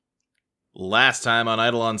Last time on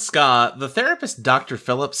Eidolon SKA, the therapist Dr.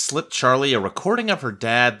 Phillips slipped Charlie a recording of her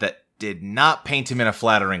dad that did not paint him in a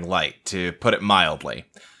flattering light, to put it mildly.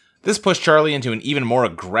 This pushed Charlie into an even more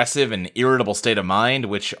aggressive and irritable state of mind,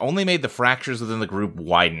 which only made the fractures within the group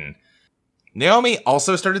widen. Naomi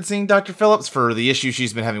also started seeing Dr. Phillips for the issue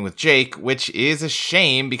she's been having with Jake, which is a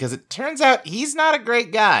shame because it turns out he's not a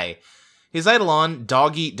great guy. His Eidolon,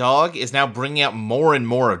 Dog Eat Dog, is now bringing out more and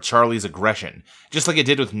more of Charlie's aggression, just like it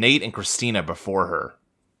did with Nate and Christina before her.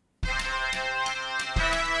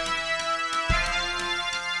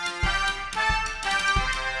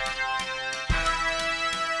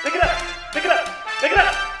 Pick it up! Pick it up! Pick it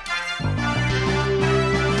up!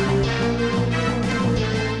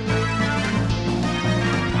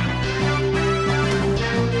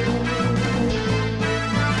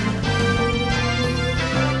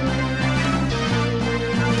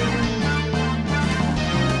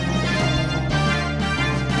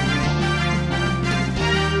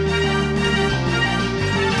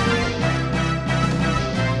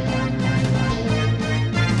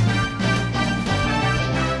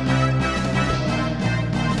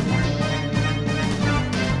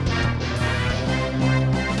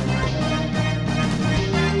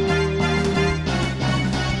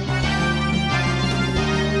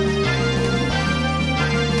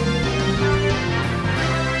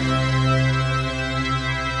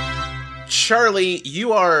 Charlie,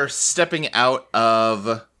 you are stepping out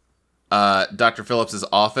of Dr. Phillips'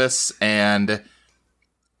 office, and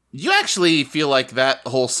you actually feel like that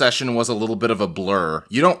whole session was a little bit of a blur.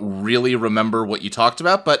 You don't really remember what you talked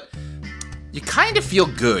about, but you kind of feel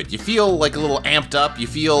good. You feel like a little amped up. You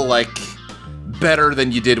feel like better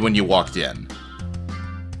than you did when you walked in.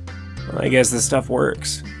 Well, I guess this stuff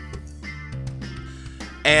works.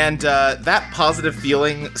 And that positive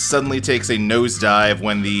feeling suddenly takes a nosedive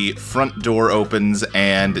when the front door opens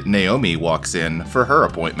and Naomi walks in for her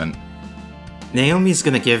appointment. Naomi's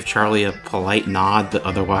gonna give Charlie a polite nod, but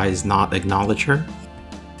otherwise not acknowledge her.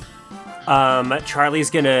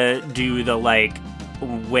 Charlie's gonna do the,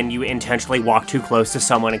 when you intentionally walk too close to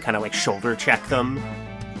someone and kind of, shoulder check them,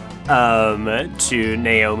 to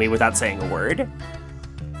Naomi without saying a word.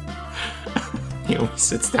 Naomi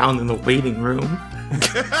sits down in the waiting room.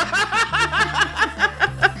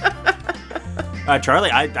 Charlie,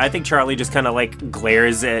 I think Charlie just kind of,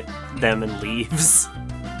 glares at them and leaves.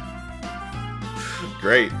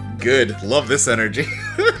 Great. Good. Love this energy.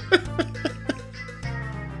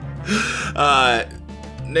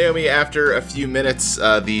 Naomi, after a few minutes,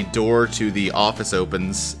 the door to the office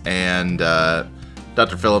opens, and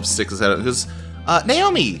Dr. Phillips sticks his head out and goes,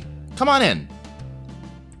 Naomi, come on in.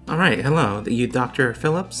 All right, hello. You Dr.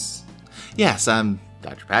 Phillips? Yes, I'm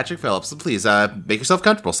Dr. Patrick Phillips. Please, make yourself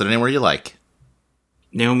comfortable. Sit anywhere you like.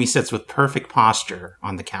 Naomi sits with perfect posture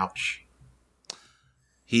on the couch.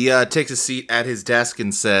 He takes a seat at his desk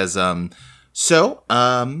and says, what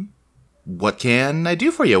can I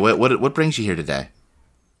do for you? What brings you here today?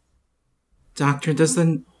 Doctor, does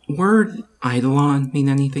the word Eidolon mean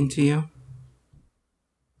anything to you?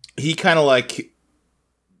 He kind of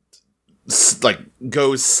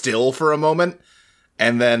goes still for a moment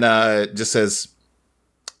and then just says,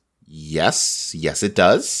 yes, it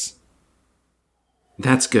does.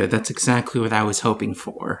 That's good. That's exactly what I was hoping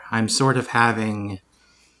for. I'm sort of having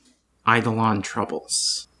Eidolon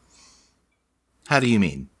troubles. How do you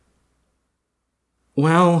mean?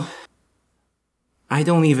 Well, I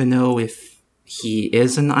don't even know if he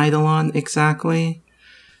is an Eidolon exactly,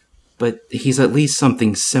 but he's at least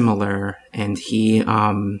something similar, and he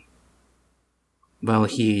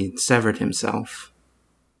severed himself.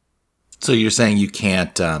 So you're saying you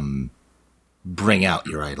can't bring out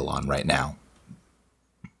your Eidolon right now?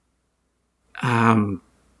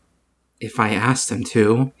 If I asked him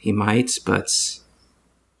to, he might, but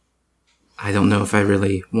I don't know if I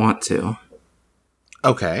really want to.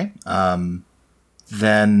 Okay.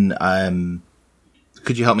 Then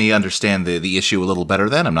could you help me understand the issue a little better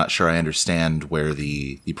then? I'm not sure I understand where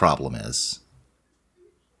the problem is.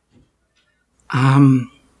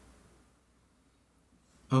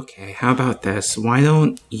 Okay, how about this? Why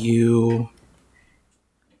don't you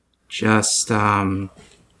just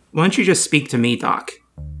speak to me, Doc?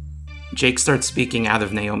 Jake starts speaking out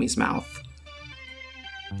of Naomi's mouth.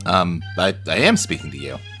 I am speaking to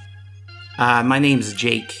you. My name's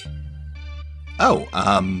Jake. Oh,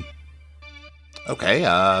 okay,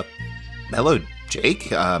 hello, Jake.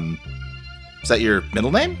 Is that your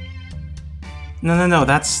middle name? No,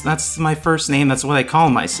 that's my first name, that's what I call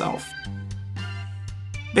myself.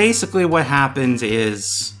 Basically what happened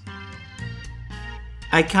is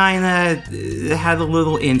I kind of had a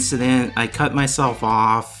little incident. I cut myself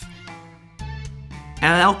off,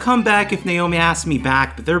 And I'll come back if Naomi asks me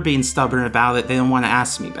back, but they're being stubborn about it. They don't want to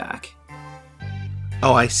ask me back.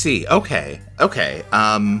 Oh, I see. Okay.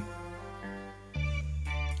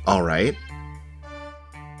 All right.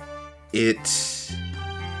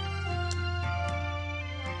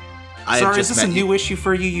 Sorry, is this a new issue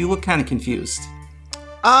for you? You look kind of confused.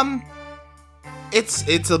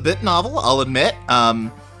 It's a bit novel, I'll admit. I'll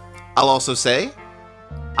also say,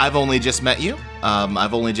 I've only just met you.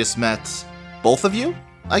 I've only just met both of you,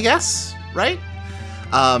 I guess, right?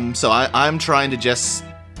 So I'm trying to just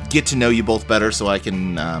get to know you both better so I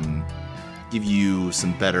can give you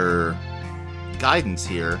some better guidance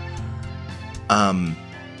here.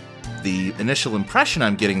 The initial impression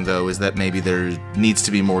I'm getting, though, is that maybe there needs to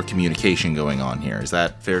be more communication going on here. Is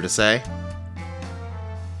that fair to say?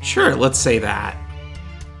 Sure, let's say that.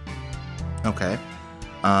 Okay.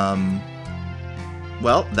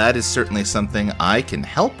 Well, that is certainly something I can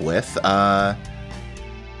help with. I'll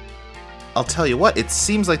tell you what, it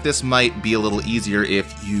seems like this might be a little easier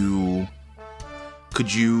if you...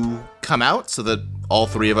 Could you come out so that all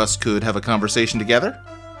three of us could have a conversation together?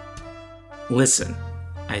 Listen,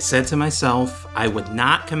 I said to myself I would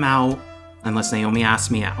not come out unless Naomi asked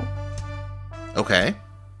me out. Okay.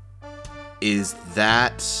 Is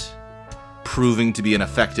that proving to be an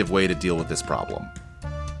effective way to deal with this problem?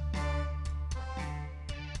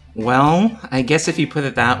 Well, I guess if you put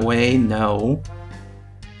it that way, no.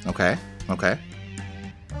 Okay.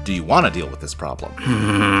 Do you want to deal with this problem?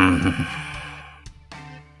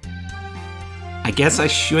 I guess I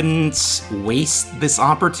shouldn't waste this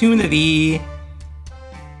opportunity.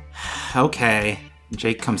 Okay,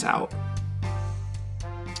 Jake comes out.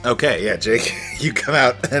 Okay, yeah, Jake, you come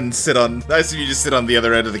out and sit on... I assume you just sit on the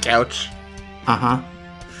other end of the couch? Uh-huh.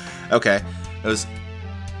 Okay. It was...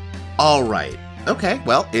 All right. Okay,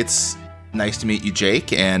 well, it's nice to meet you,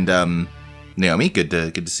 Jake, and, Naomi, good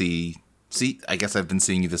to see... See, I guess I've been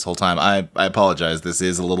seeing you this whole time. I apologize, this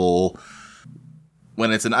is a little...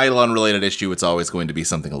 When it's an Eidolon-related issue, it's always going to be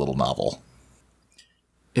something a little novel.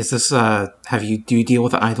 Is this, do you deal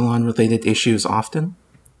with Eidolon-related issues often?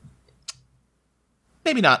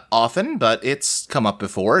 Maybe not often, but it's come up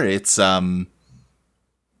before. It's,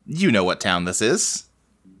 you know what town this is.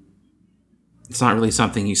 It's not really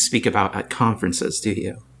something you speak about at conferences, do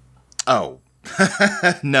you? Oh.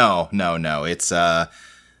 No. It's,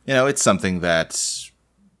 it's something that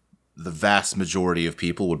the vast majority of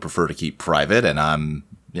people would prefer to keep private, and I'm,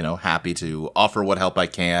 happy to offer what help I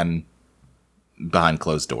can behind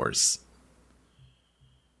closed doors.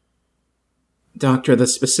 Doctor, the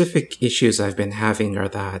specific issues I've been having are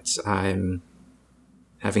that I'm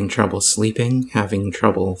having trouble sleeping, having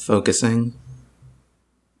trouble focusing,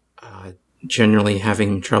 generally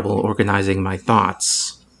having trouble organizing my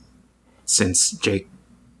thoughts since Jake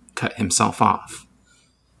cut himself off.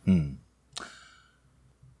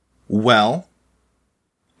 Well,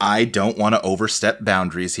 I don't want to overstep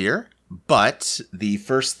boundaries here, but the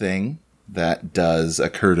first thing that does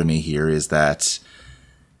occur to me here is that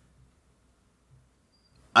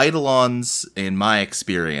Eidolons, in my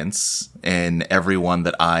experience, and everyone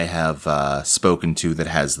that I have spoken to that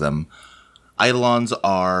has them, Eidolons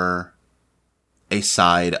are a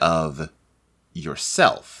side of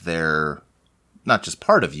yourself. They're not just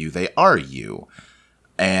part of you, they are you.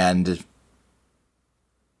 And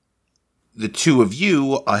the two of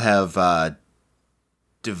you have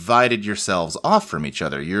divided yourselves off from each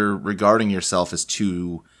other. You're regarding yourself as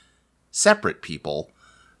two separate people.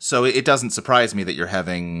 So it doesn't surprise me that you're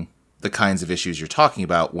having the kinds of issues you're talking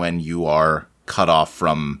about when you are cut off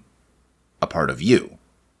from a part of you.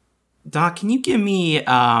 Doc, can you give me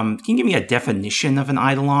a definition of an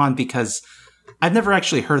Eidolon? Because I've never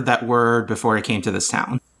actually heard that word before I came to this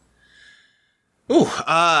town. Ooh,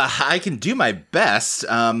 I can do my best.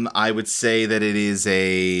 I would say that it is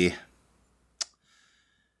a...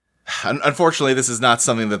 Unfortunately, this is not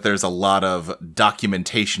something that there's a lot of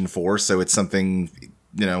documentation for, so it's something,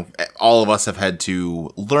 all of us have had to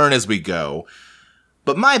learn as we go.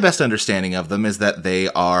 But my best understanding of them is that they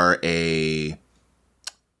are a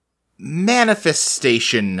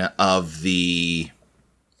manifestation of the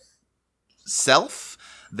self.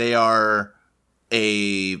 They are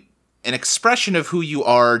an expression of who you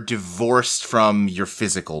are divorced from your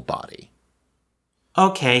physical body.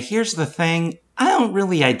 Okay, here's the thing. I don't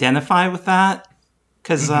really identify with that.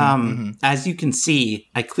 Because, as you can see,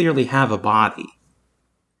 I clearly have a body.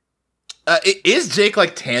 Is Jake,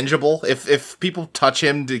 tangible? If people touch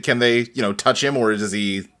him, can they, touch him, or does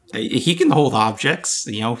he... He can hold objects.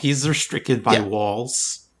 He's restricted by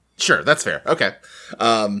walls. Sure, that's fair. Okay.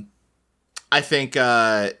 I think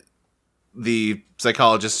The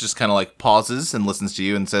psychologist just kind of like pauses and listens to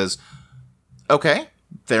you and says, okay,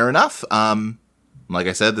 fair enough. Like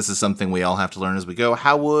I said, this is something we all have to learn as we go.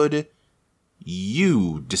 How would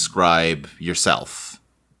you describe yourself?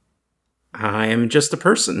 I am just a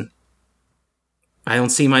person. I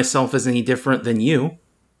don't see myself as any different than you.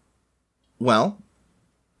 Well,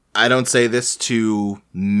 I don't say this to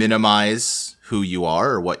minimize who you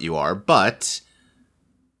are or what you are, but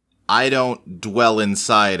I don't dwell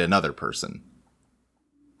inside another person.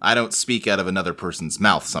 I don't speak out of another person's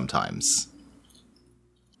mouth sometimes.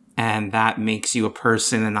 And that makes you a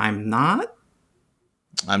person and I'm not?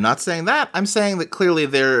 I'm not saying that. I'm saying that clearly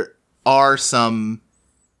there are some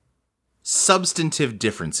substantive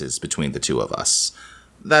differences between the two of us.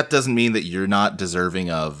 That doesn't mean that you're not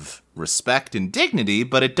deserving of respect and dignity,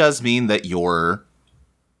 but it does mean that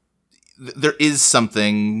there is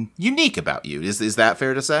something unique about you. Is that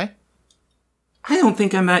fair to say? I don't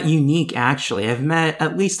think I'm that unique, actually. I've met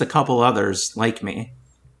at least a couple others like me.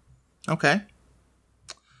 Okay.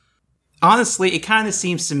 Honestly, it kind of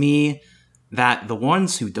seems to me that the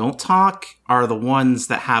ones who don't talk are the ones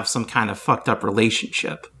that have some kind of fucked up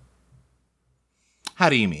relationship. How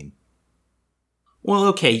do you mean? Well,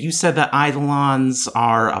 okay, you said that Eidolons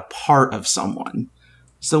are a part of someone.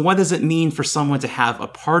 So what does it mean for someone to have a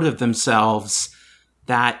part of themselves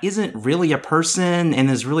that isn't really a person and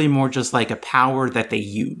is really more just like a power that they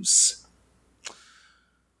use?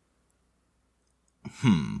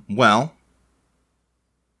 Well,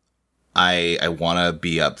 I want to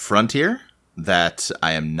be upfront here that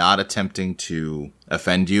I am not attempting to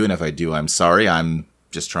offend you, and if I do, I'm sorry. I'm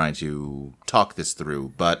just trying to talk this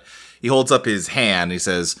through. But he holds up his hand. He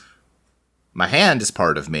says, my hand is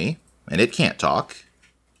part of me, and it can't talk.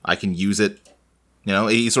 I can use it. You know,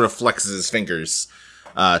 he sort of flexes his fingers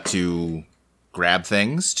to grab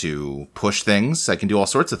things, to push things. I can do all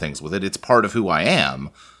sorts of things with it. It's part of who I am.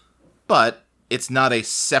 But it's not a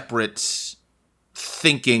separate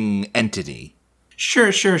thinking entity.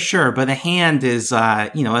 Sure. But a hand is,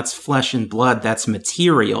 that's flesh and blood. That's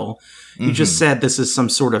material. You just said this is some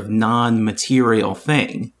sort of non-material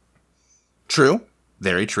thing. True.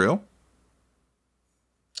 Very true.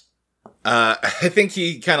 I think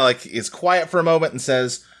he kind of like is quiet for a moment and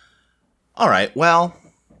says, all right, well,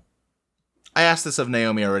 I asked this of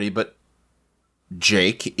Naomi already, but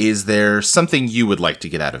Jake, is there something you would like to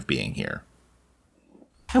get out of being here?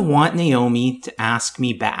 I want Naomi to ask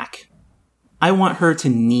me back. I want her to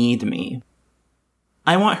need me.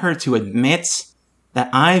 I want her to admit that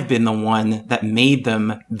I've been the one that made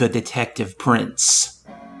them the Detective Prince.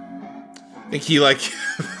 I think he,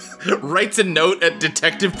 writes a note at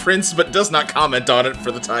Detective Prince, but does not comment on it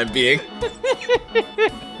for the time being.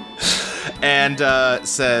 And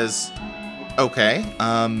says, okay,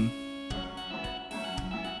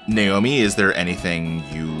 Naomi, is there anything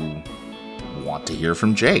you want to hear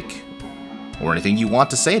from Jake? Or anything you want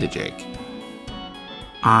to say to Jake?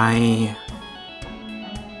 I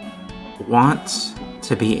want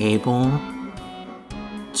to be able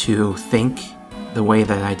to think the way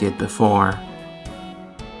that I did before,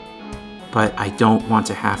 but I don't want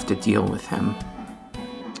to have to deal with him.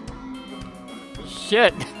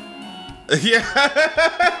 Shit. Yeah.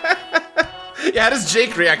 Yeah, how does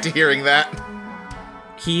Jake react to hearing that?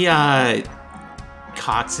 He,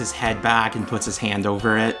 cocks his head back and puts his hand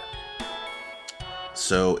over it.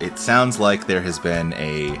 So it sounds like there has been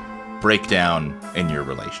a breakdown in your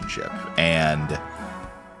relationship, and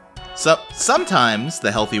sometimes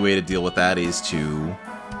the healthy way to deal with that is to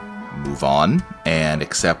move on and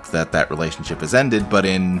accept that relationship has ended, but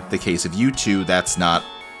in the case of you two, that's not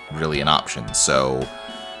really an option. So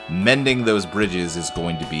mending those bridges is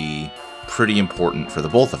going to be pretty important for the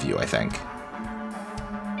both of you, I think.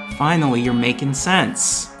 Finally, you're making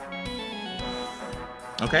sense.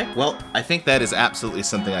 Okay, well, I think that is absolutely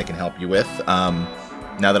something I can help you with.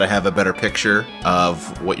 Now that I have a better picture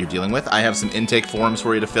of what you're dealing with, I have some intake forms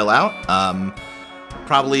for you to fill out.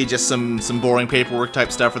 Probably just some boring paperwork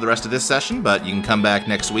type stuff for the rest of this session, but you can come back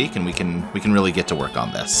next week and we can really get to work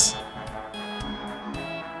on this.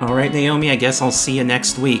 All right, Naomi, I guess I'll see you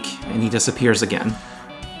next week. And he disappears again.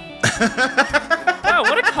 Wow,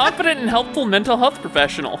 what a confident and helpful mental health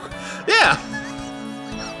professional. Yeah.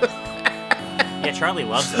 Yeah, Charlie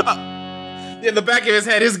loves it. In the back of his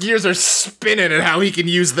head, his gears are spinning at how he can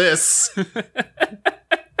use this.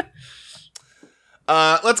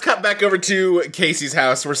 Let's cut back over to Casey's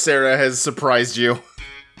house where Sarah has surprised you.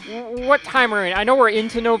 What time are we in? I know we're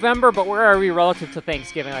into November, but where are we relative to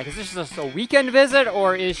Thanksgiving? Like, is this just a weekend visit,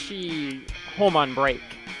 or is she home on break?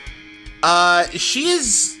 She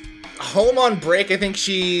is home on break. I think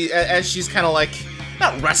as she's kind of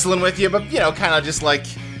not wrestling with you, but, kind of just, like,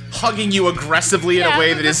 hugging you aggressively in a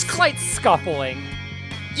way that is... slight scuffling.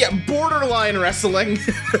 Yeah, borderline wrestling.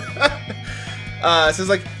 So it's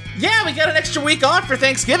like, yeah, we got an extra week off for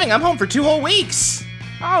Thanksgiving. I'm home for 2 whole weeks.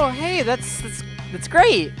 Oh, hey, that's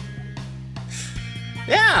great.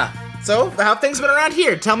 Yeah. So, how have things been around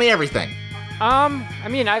here? Tell me everything. I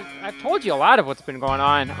mean, I've told you a lot of what's been going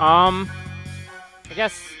on. I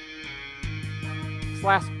guess this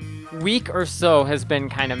last week or so has been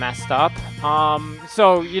kind of messed up.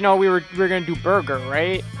 So, we were gonna do burger,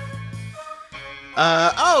 right?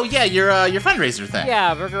 Oh yeah, your fundraiser thing.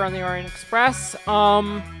 Yeah, Burger on the Orient Express.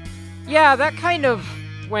 Yeah, that kind of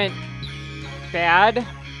went bad.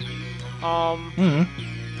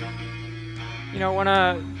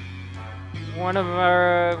 One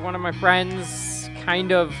of my friends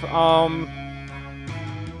kind of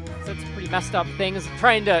said some pretty messed up things.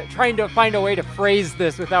 Trying to find a way to phrase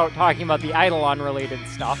this without talking about the Eidolon related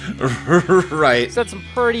stuff. Right. Said some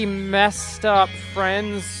pretty messed up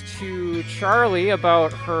friends to Charlie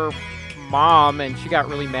about her mom, and she got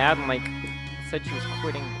really mad and said she was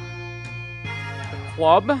quitting the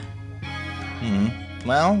club.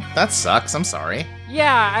 Well, that sucks. I'm sorry.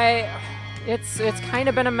 Yeah, it's kind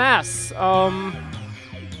of been a mess. We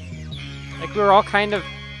were all kind of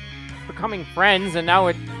becoming friends, and now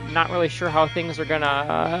we're not really sure how things are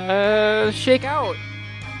gonna shake out.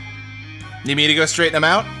 Need me to go straighten them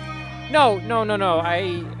out? No.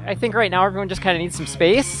 I think right now everyone just kind of needs some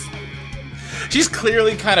space. She's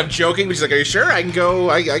clearly kind of joking, but she's like, "Are you sure? I can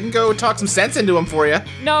go talk some sense into him for you."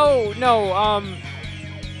 No.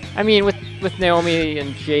 I mean, with Naomi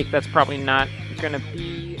and Jake, that's probably not gonna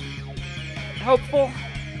be helpful.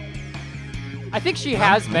 I think she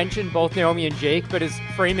has mentioned both Naomi and Jake, but is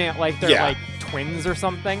framing it like they're like twins or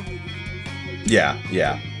something. Yeah.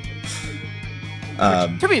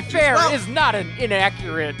 Which, to be fair, is not an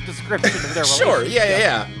inaccurate description of their relationship. Sure,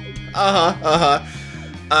 yeah.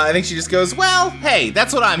 I think she just goes, well, hey,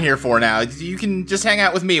 that's what I'm here for now. You can just hang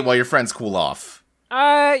out with me while your friends cool off.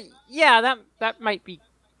 Yeah, that might be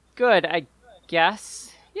good, I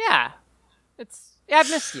guess. Yeah. I've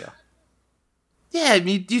missed you. Yeah,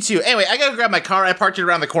 you too. Anyway, I gotta grab my car. I parked it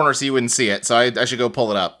around the corner so you wouldn't see it, so I should go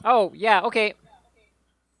pull it up. Oh, yeah, okay.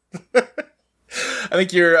 I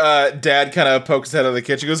think your dad kind of pokes his head out of the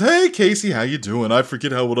kitchen and goes, hey, Casey, how you doing? I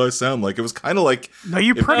forget how would I sound like. It was kind of like... No,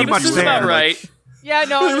 you pretty much This is about right. Yeah,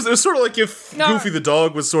 no. It was sort of like if Goofy the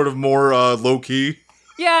dog was sort of more low-key.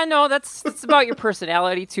 Yeah, no, that's about your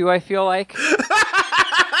personality, too, I feel like.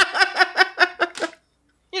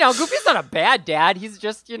 Goofy's not a bad dad. He's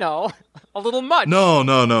just, a little much.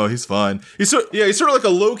 No, he's fine. He's sort of like a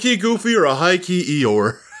low-key Goofy or a high-key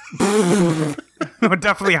Eeyore. No,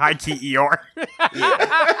 definitely high-key Eeyore.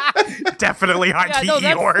 Definitely high-key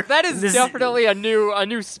Eeyore. That is definitely a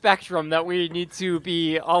new spectrum that we need to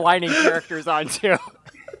be aligning characters onto.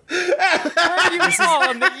 Where do you fall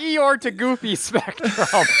on the Eeyore to Goofy spectrum?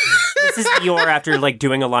 This is Eeyore after,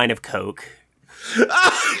 doing a line of coke.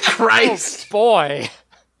 Christ. Oh, boy.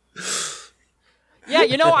 Yeah,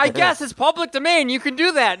 I guess it's public domain. You can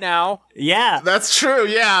do that now. Yeah. That's true,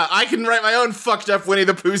 yeah. I can write my own fucked up Winnie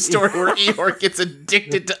the Pooh story where Eeyore gets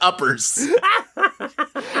addicted to uppers.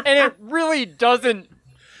 And it really doesn't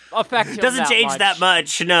affect him Doesn't change that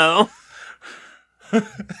much, no.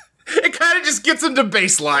 It kind of just gets him to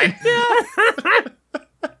baseline.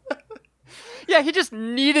 Yeah, he just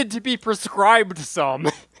needed to be prescribed some.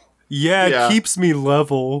 Yeah, it keeps me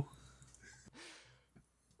level.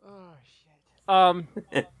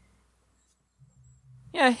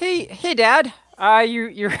 Yeah, hey, Dad.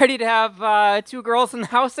 You ready to have 2 girls in the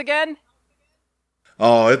house again?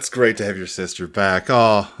 Oh, it's great to have your sister back.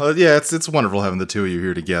 Oh, yeah, it's wonderful having the two of you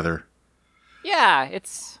here together. Yeah, it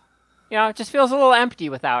just feels a little empty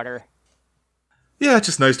without her. Yeah, it's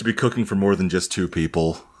just nice to be cooking for more than just 2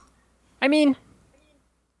 people. I mean,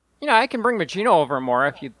 I can bring Regina over more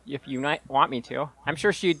if you might want me to. I'm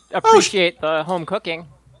sure she'd appreciate the home cooking.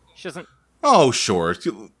 She doesn't. Oh, sure.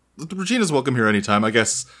 Regina's welcome here anytime. I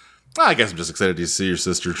guess I'm just excited to see your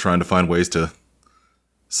sister trying to find ways to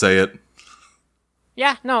say it.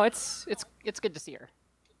 Yeah, no, it's good to see her.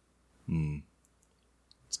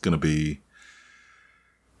 It's gonna be...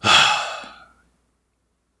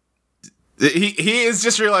 He has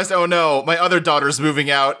just realized, oh no, my other daughter's moving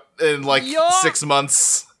out in 6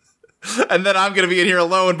 months. And then I'm gonna be in here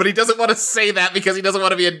alone, but he doesn't want to say that because he doesn't want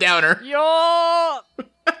to be a downer. Yo!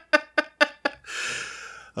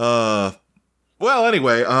 Well,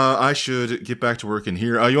 anyway, I should get back to work in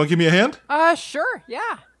here. You want to give me a hand? Sure,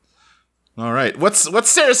 yeah. All right. What's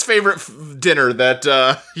Sarah's favorite dinner that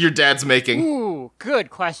your dad's making? Ooh, good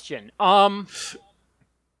question.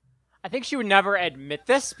 I think she would never admit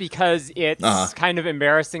this because it's kind of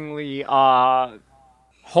embarrassingly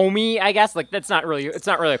homey, I guess. Like it's not really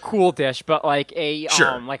a cool dish, but like a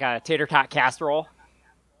like a tater tot casserole.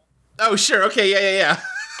 Oh, sure. Okay, yeah.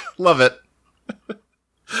 Love it.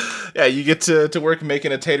 Yeah, you get to work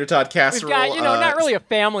making a tater tot casserole. We've got, not really a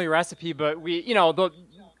family recipe, but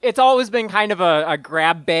it's always been kind of a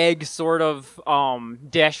grab bag sort of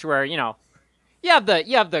dish where, you have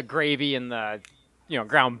the gravy and the,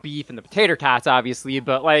 ground beef and the potato tots, obviously,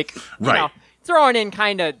 but like, throwing in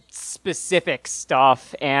kind of specific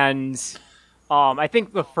stuff. And I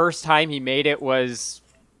think the first time he made it was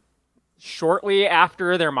shortly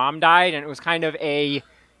after their mom died, and it was kind of a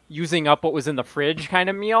using up what was in the fridge kind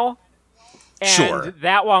of meal. And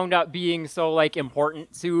that wound up being so like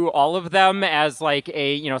important to all of them as like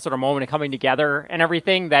a, sort of moment of coming together and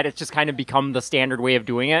everything that it's just kind of become the standard way of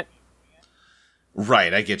doing it.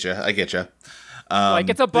 Right. I get you. Like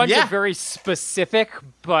it's a bunch of very specific,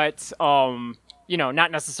 but,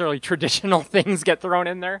 not necessarily traditional things get thrown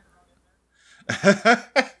in there.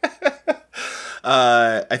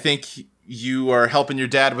 I think you are helping your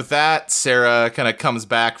dad with that. Sarah kind of comes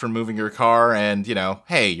back from moving her car and,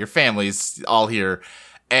 hey, your family's all here.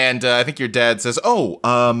 And I think your dad says,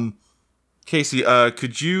 Casey,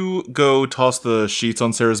 could you go toss the sheets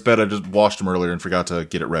on Sarah's bed? I just washed them earlier and forgot to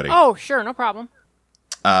get it ready. Oh, sure, no problem.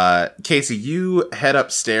 Casey, you head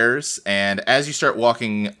upstairs, and as you start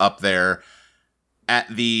walking up there,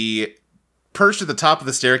 perched at the top of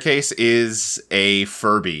the staircase is a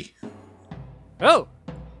Furby. Oh!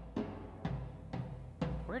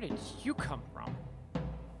 Where did you come from?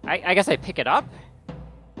 I guess I pick it up?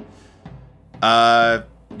 Yeah,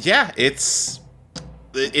 it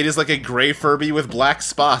is like a gray Furby with black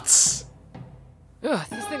spots. Ugh,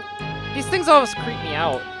 these things always creep me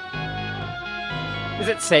out. Is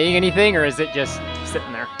it saying anything, or is it just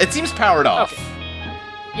sitting there? It seems powered off. Okay.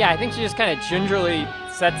 Yeah, I think she just kind of gingerly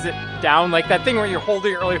sets it down, like that thing where you're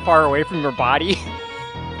holding it really far away from your body.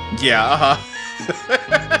 Yeah,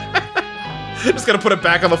 Just gonna put it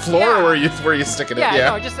back on the floor, or where you sticking it? Yeah,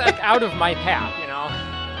 no, just like out of my path,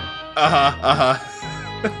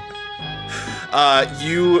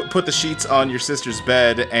 You put the sheets on your sister's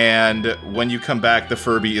bed, and when you come back, the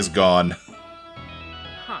Furby is gone.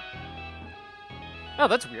 Huh. Oh,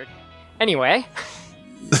 that's weird. Anyway.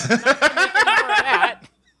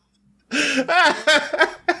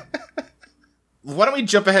 Why don't we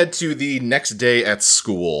jump ahead to the next day at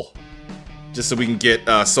school? Just so we can get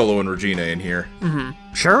Solo and Regina in here. Mm-hmm.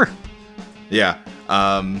 Sure. Yeah.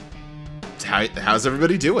 How's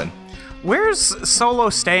everybody doing? Where's Solo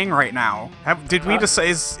staying right now? Did we just say,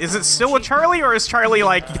 is it still with Charlie, or is Charlie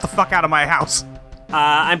like, get the fuck out of my house?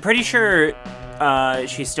 I'm pretty sure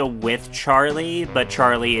she's still with Charlie, but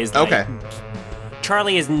Charlie is like, okay.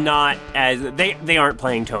 Charlie is not as they aren't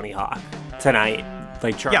playing Tony Hawk tonight.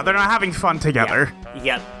 Like Charlie. Yeah, they're not having fun together.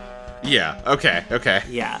 Yep. Yeah. Okay.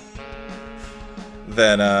 Yeah.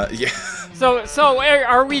 Then yeah. So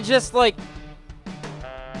are we just like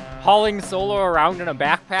hauling Solo around in a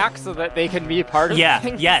backpack so that they can be part of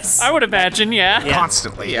things? Yes. I would imagine, yeah.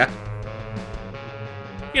 Constantly. Yeah.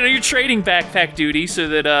 You're trading backpack duty so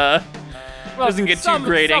that it doesn't get too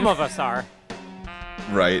grating. Some of us are.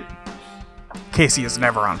 Right. Casey is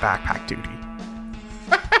never on backpack duty.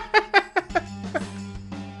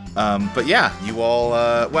 But yeah, you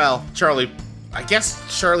all, Charlie, I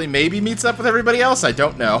guess Charlie maybe meets up with everybody else, I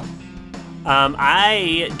don't know.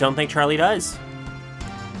 I don't think Charlie does.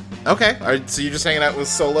 Okay, so you're just hanging out with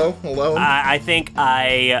Solo alone? I think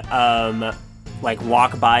I,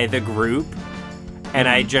 walk by the group, and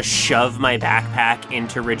I just shove my backpack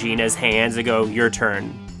into Regina's hands and go, your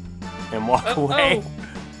turn, and walk away.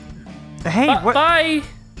 Hey, what? Bye!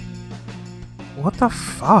 What the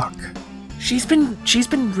fuck? She's been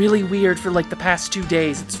really weird for like the past 2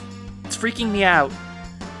 days. It's freaking me out.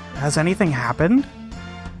 Has anything happened?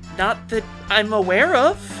 Not that I'm aware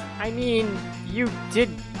of. I mean, you did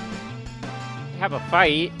have a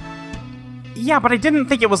fight. Yeah, but I didn't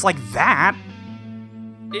think it was like that.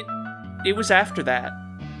 It was after that.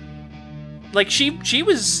 Like she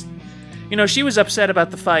was, she was upset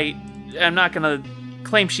about the fight. I'm not gonna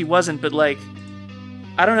claim she wasn't, but like,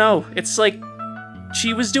 I don't know. It's like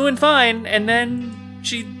she was doing fine, and then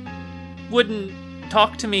she wouldn't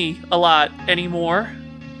talk to me a lot anymore.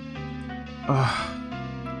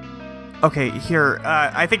 Okay, here,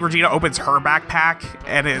 I think Regina opens her backpack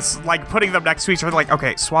and is, like, putting them next to each other, like,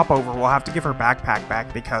 okay, swap over, we'll have to give her backpack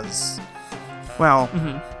back because, well,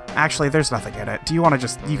 actually, there's nothing in it. Do you want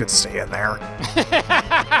to you could stay in there.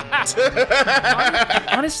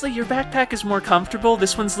 Honestly, your backpack is more comfortable.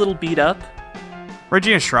 This one's a little beat up.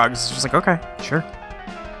 Regina shrugs. She's like, okay, sure.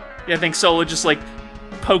 Yeah, I think Solo just, like,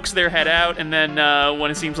 pokes their head out, and then when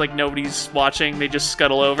it seems like nobody's watching, they just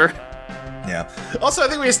scuttle over. Yeah. Also, I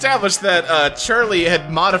think we established that Charlie had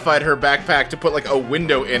modified her backpack to put, like, a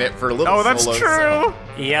window in it for little Oh, that's Solo, true!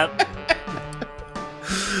 Yep.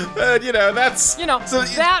 That's... So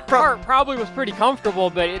that part probably was pretty comfortable,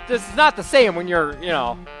 but this is not the same when you're,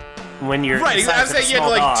 When you're Right, I was saying you had to,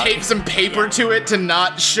 like, tape some paper to it to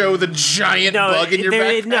not show the giant bug in your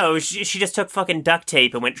backpack. No, she just took fucking duct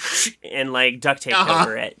tape and went and, like, duct taped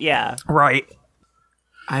over it. Yeah. Right.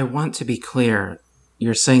 I want to be clear.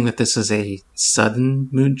 You're saying that this is a sudden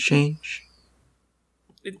mood change?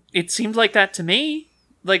 It seemed like that to me.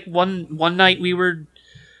 Like, one night we were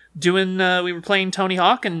playing Tony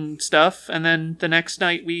Hawk and stuff, and then the next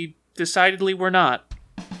night we decidedly were not.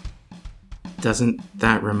 Doesn't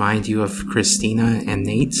that remind you of Christina and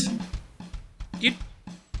Nate?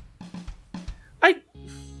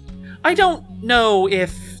 I don't know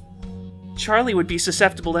if Charlie would be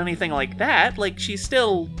susceptible to anything like that. Like, she's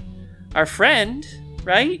still our friend,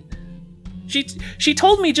 right? She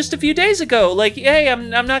told me just a few days ago, like, hey, I'm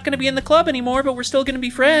not going to be in the club anymore, but we're still going to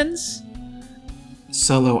be friends.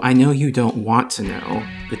 Solo, I know you don't want to know,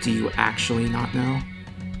 but do you actually not know?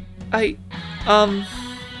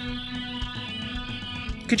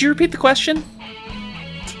 Could you repeat the question?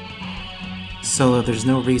 Solo, there's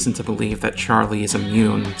no reason to believe that Charlie is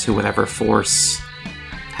immune to whatever force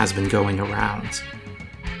has been going around.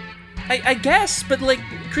 I guess, but, like,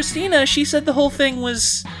 Christina, she said the whole thing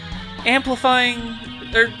was amplifying,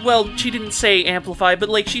 or, well, she didn't say amplify, but,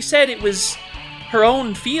 like, she said it was her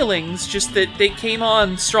own feelings, just that they came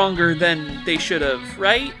on stronger than they should have,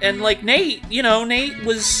 right? And, like, Nate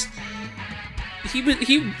was, he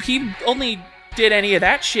only did any of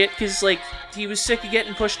that shit because, like, he was sick of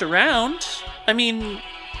getting pushed around. I mean,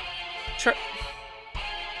 you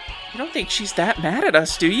don't think she's that mad at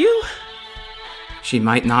us, do you? She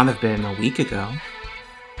might not have been a week ago.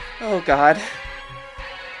 Oh, God.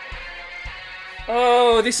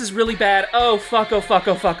 Oh, this is really bad. Oh, fuck, oh, fuck,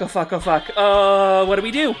 oh, fuck, oh, fuck, oh, fuck. What do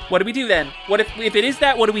we do? What do we do then? What if it is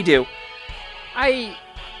that, what do we do? I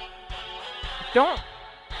don't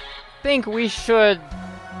think we should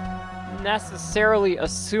necessarily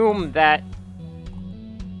assume that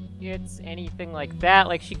it's anything like that.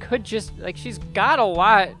 Like, she could just, like, she's got a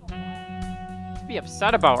lot to be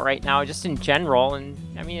upset about right now, just in general. And,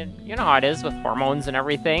 I mean, you know how it is with hormones and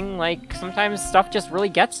everything. Like, sometimes stuff just really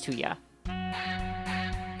gets to you.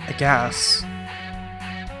 I guess.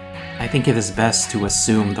 I think it is best to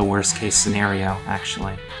assume the worst case scenario,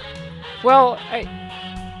 actually. Well,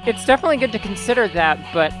 it's definitely good to consider that,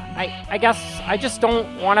 but I guess I just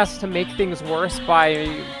don't want us to make things worse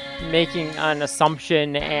by making an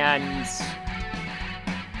assumption and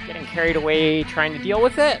getting carried away trying to deal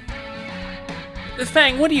with it.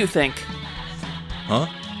 Fang, what do you think? Huh?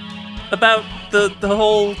 About the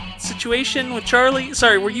whole situation with Charlie?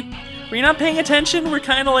 Sorry, were you not paying attention? We're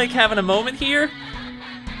kind of like having a moment here.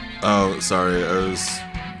 Oh, sorry.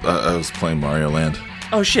 I was playing Mario Land.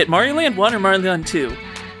 Oh shit, Mario Land 1 or Mario Land 2?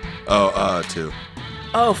 Oh, 2.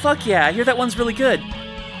 Oh, fuck yeah, I hear that one's really good.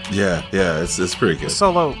 Yeah, it's pretty good.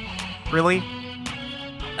 Solo, really?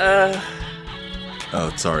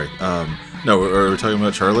 Oh, sorry. No, are we talking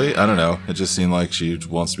about Charlie? I don't know. It just seemed like she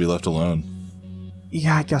wants to be left alone.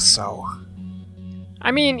 Yeah, I guess so.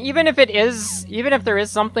 I mean, even if there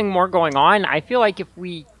is something more going on, I feel like if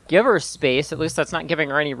we give her space, at least that's not giving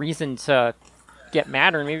her any reason to get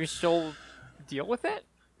mad, or maybe she'll deal with it.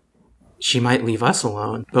 She might leave us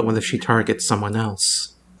alone, but what if she targets someone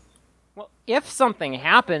else? Well, if something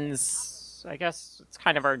happens, I guess it's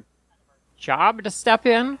kind of our job to step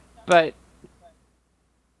in, but...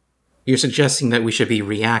 You're suggesting that we should be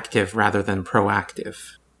reactive rather than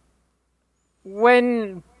proactive.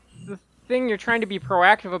 When the thing you're trying to be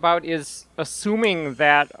proactive about is assuming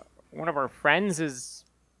that one of our friends is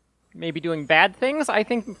maybe doing bad things, I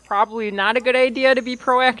think probably not a good idea to be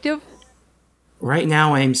proactive. Right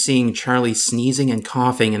now I am seeing Charlie sneezing and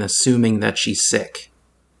coughing and assuming that she's sick.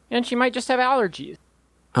 And she might just have allergies.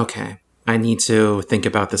 Okay, I need to think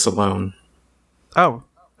about this alone. Oh,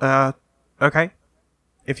 okay.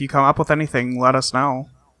 If you come up with anything, let us know.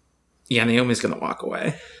 Yeah, Naomi's gonna walk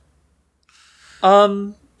away.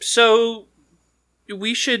 So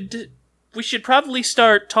we should probably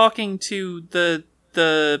start talking to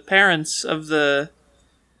the parents of the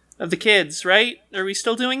kids, right? Are we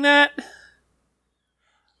still doing that?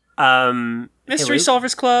 Mystery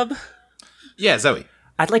Solvers Club. Yeah, Zoe.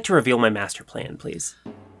 I'd like to reveal my master plan, please.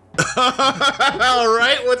 All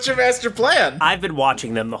right, what's your master plan? I've been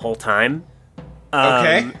watching them the whole time,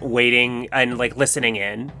 Okay. Waiting and like listening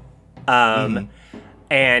in.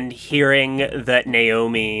 And hearing that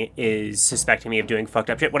Naomi is suspecting me of doing fucked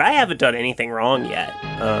up shit when I haven't done anything wrong yet.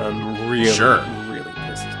 Really pisses me the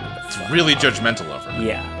It's fuck really off. judgmental of her.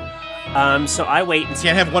 Yeah. So I wait until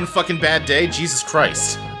Can't have one fucking bad day? Jesus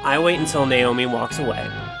Christ. I wait until Naomi walks away.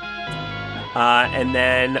 And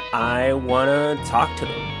then I want to talk to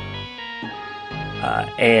them.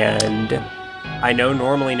 And I know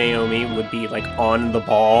normally Naomi would be like on the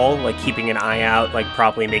ball, like keeping an eye out, like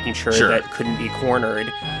probably making sure that couldn't be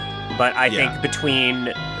cornered. But I think between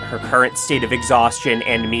her current state of exhaustion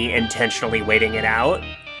and me intentionally waiting it out,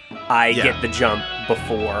 I get the jump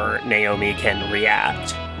before Naomi can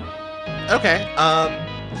react. Okay.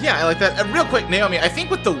 Yeah, I like that. Real quick, Naomi, I think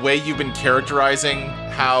with the way you've been characterizing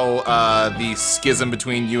how the schism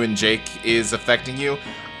between you and Jake is affecting you,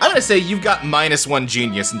 I'm gonna say you've got -1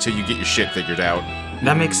 genius until you get your shit figured out.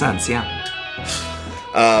 That makes sense, yeah.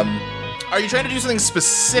 Are you trying to do something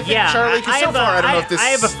specific, Yeah, Charlie? Because so far, I don't know if this... I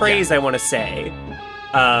have a phrase I want to say.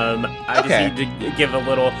 I just need to give a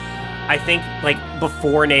little... I think, like,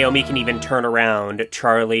 before Naomi can even turn around,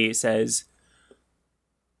 Charlie says,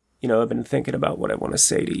 you know, I've been thinking about what I want to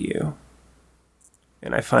say to you.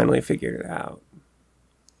 And I finally figured it out.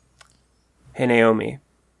 Hey, Naomi.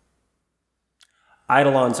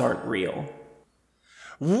 Eidolons aren't real.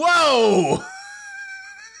 Whoa!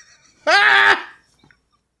 Ah!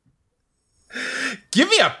 Give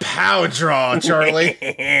me a pow draw, Charlie.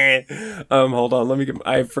 Hold on.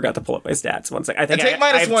 I forgot to pull up my stats. 1 second. I think and take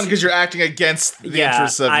 -1 because you're acting against the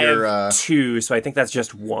interests of your... I have 2, so I think that's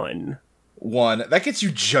just 1. 1. That gets you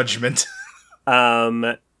judgment.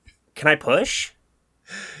 Can I push?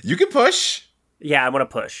 You can push. Yeah, I want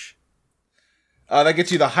to push. That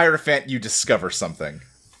gets you the Hierophant. You discover something.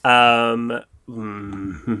 It's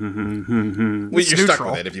You're stuck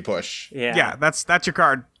neutral. with it if you push. Yeah, that's your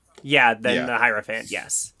card. Yeah, then Yeah. the Hierophant,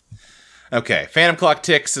 yes. Okay, Phantom Clock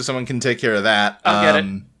ticks, so someone can take care of that. I'll get it.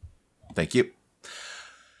 Thank you.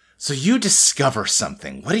 So you discover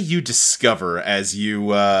something. What do you discover as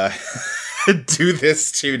you do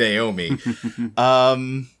this to Naomi?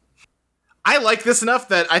 I like this enough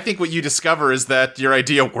that I think what you discover is that your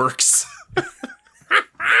idea works.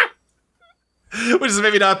 Which is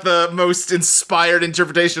maybe not the most inspired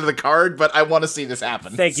interpretation of the card, but I want to see this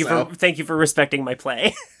happen. Thank you for respecting my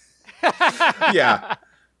play. Yeah.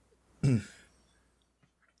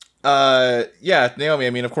 Yeah, Naomi, I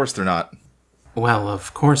mean, of course they're not. Well,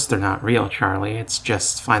 of course they're not real, Charlie. It's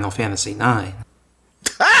just Final Fantasy IX.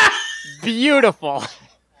 Beautiful.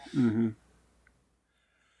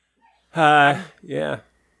 Yeah.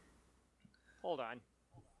 Hold on.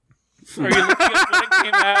 Are you looking up when it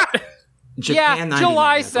came out? Japan Yeah, 99,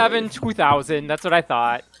 July I 7, believe. 2000. That's what I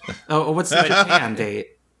thought. Oh, what's the Japan date?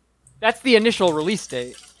 That's the initial release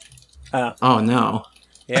date. Oh, no.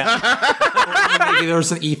 Yeah. Maybe there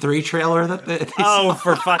was an E3 trailer that they Oh,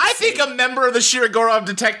 for fuck's I think a member of the Shirogorov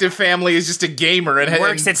detective family is just a gamer and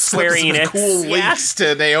Works at Square slips some Enix. cool Yeah. links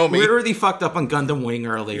to Naomi. We already fucked up on Gundam Wing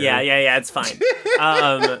earlier. Yeah, it's fine.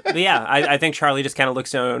 But yeah, I think Charlie just kind of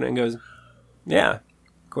looks down and goes, yeah,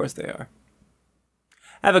 of course they are.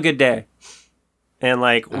 Have a good day. And,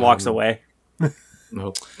 like, walks away.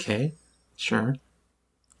 Okay, sure.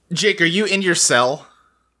 Jake, are you in your cell?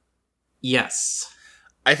 Yes.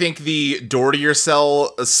 I think the door to your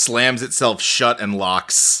cell slams itself shut and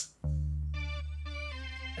locks.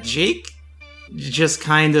 Jake just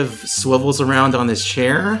kind of swivels around on his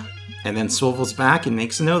chair and then swivels back and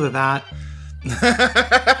makes a note of that.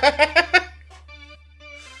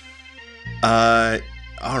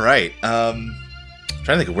 All right.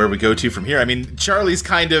 Trying to think of where we go to from here. I mean, Charlie's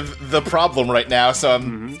kind of the problem right now, so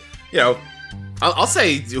I'm, you know, I'll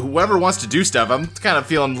say whoever wants to do stuff, I'm kind of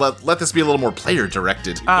feeling let this be a little more player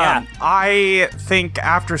directed. Yeah. I think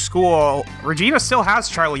after school, Regina still has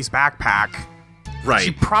Charlie's backpack. Right. She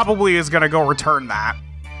probably is going to go return that.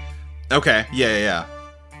 Okay. Yeah.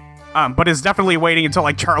 But is definitely waiting until,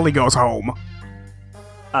 like, Charlie goes home.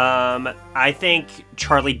 I think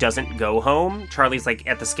Charlie doesn't go home. Charlie's, like,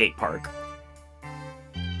 at the skate park.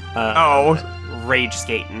 Rage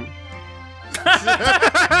skating.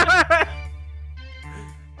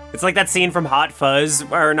 It's like that scene from Hot Fuzz,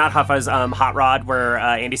 or not Hot Fuzz, Hot Rod, where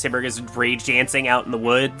Andy Samberg is rage dancing out in the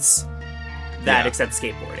woods. That, Yeah. except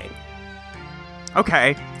skateboarding.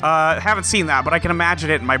 Okay. Haven't seen that, but I can imagine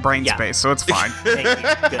it in my brain Yeah. space, so it's fine. Thank you.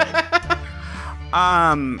 Good.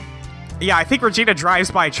 Yeah, I think Regina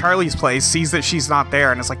drives by Charlie's place, sees that she's not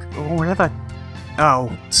there, and is like, oh, where the...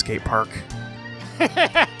 Oh, skate park.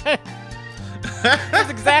 There's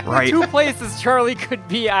exactly Right. 2 places Charlie could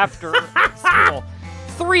be after school.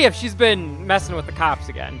 3 if she's been messing with the cops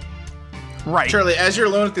again. Right. Charlie, as you're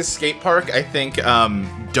alone at this skate park, I think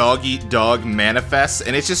Dog Eat Dog manifests,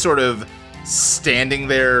 and it's just sort of standing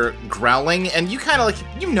there growling, and you kind of like,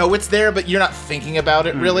 you know it's there, but you're not thinking about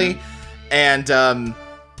it really. And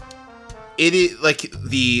it is like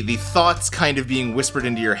the thoughts kind of being whispered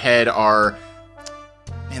into your head are,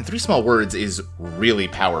 man, 3 small words is really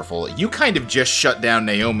powerful. You kind of just shut down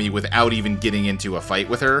Naomi without even getting into a fight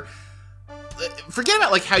with her. Forget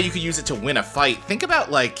about like how you could use it to win a fight. Think about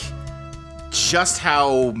like just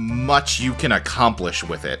how much you can accomplish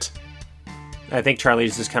with it. I think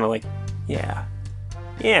Charlie's just kind of like, yeah,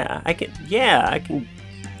 I can,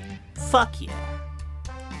 fuck yeah.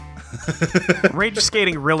 Rage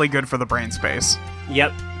skating really good for the brain space.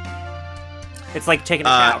 Yep. It's like taking a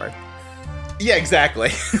shower. Yeah,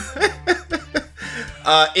 exactly.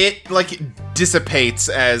 It like dissipates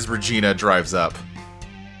as Regina drives up.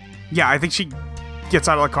 Yeah, I think she gets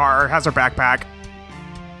out of the car, has her backpack.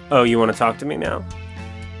 Oh, you want to talk to me now?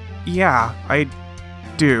 Yeah, I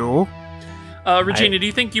do. Regina, do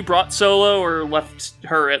you think you brought Solo or left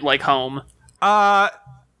her at, like, home? The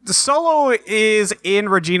Solo is in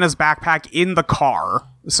Regina's backpack in the car.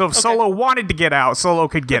 So if Solo wanted to get out, Solo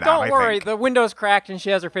could get out, Don't worry, I think. the window's cracked and she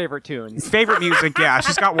has her favorite tunes. Favorite music, yeah.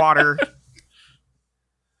 She's got water.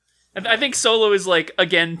 I think Solo is, like,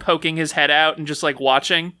 again, poking his head out and just, like,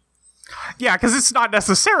 watching. Yeah, because it's not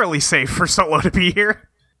necessarily safe for Solo to be here.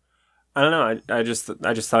 I don't know. I just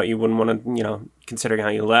thought you wouldn't want to, considering how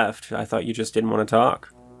you left. I thought you just didn't want to talk.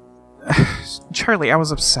 Charlie, I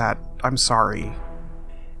was upset. I'm sorry.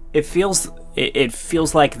 It feels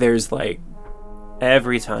like there's like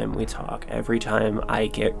every time we talk, every time I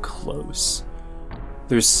get close,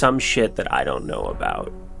 there's some shit that I don't know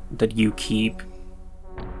about that it keeps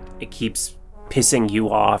pissing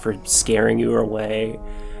you off or scaring you away.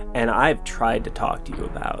 And I've tried to talk to you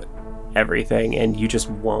about everything and you just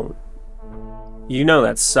won't. You know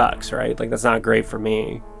that sucks, right? Like, that's not great for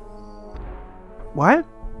me. What?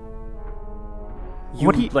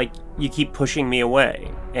 You keep pushing me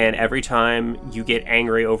away, and every time you get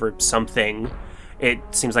angry over something, it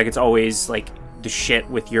seems like it's always, like, the shit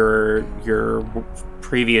with your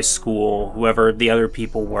previous school, whoever the other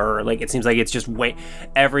people were. Like, it seems like it's just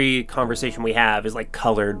every conversation we have is, like,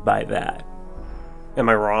 colored by that. Am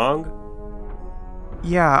I wrong?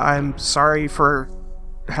 Yeah, I'm sorry for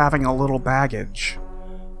having a little baggage.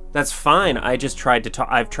 That's fine. I've tried to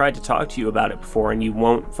talk to you about it before and you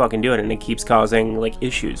won't fucking do it, and it keeps causing like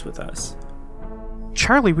issues with us.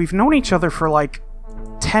 Charlie, we've known each other for like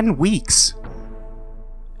 10 weeks.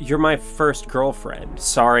 You're my first girlfriend.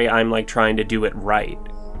 Sorry, I'm like trying to do it right.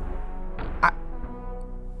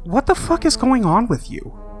 What the fuck is going on with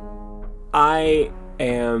you? I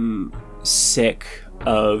am sick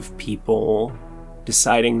of people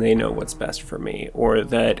deciding they know what's best for me, or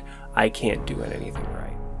that I can't do anything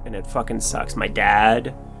right. And it fucking sucks. My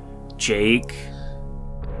dad, Jake,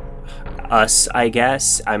 us, I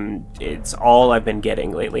guess. It's all I've been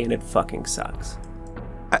getting lately, and it fucking sucks.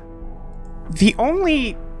 I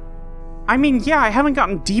haven't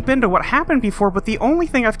gotten deep into what happened before, but the only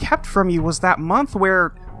thing I've kept from you was that month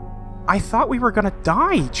where I thought we were gonna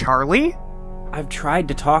die, Charlie. I've tried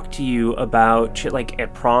to talk to you about shit, like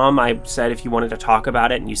at prom, I said if you wanted to talk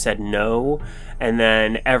about it and you said no. And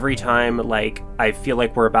then every time, like, I feel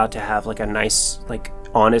like we're about to have like a nice, like,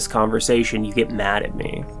 honest conversation, you get mad at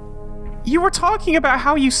me. You were talking about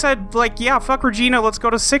how you said, like, yeah, fuck Regina, let's go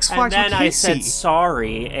to Six Flags with Casey. And then I said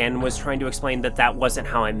sorry and was trying to explain that wasn't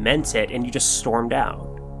how I meant it, and you just stormed out.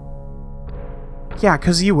 Yeah,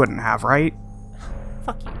 because you wouldn't have, right?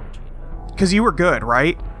 Fuck you, Regina. Because you were good,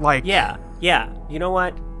 right? Like... Yeah, you know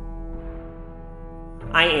what?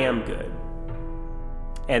 I am good.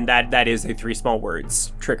 And that is a 3 small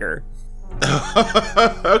words trigger.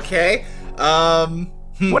 Okay.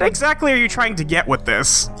 What exactly are you trying to get with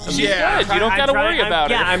this? Yeah, you don't gotta worry about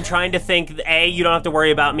it. Yeah, I'm trying to think, A, you don't have to worry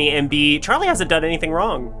about me, and B, Charlie hasn't done anything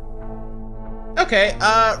wrong. Okay,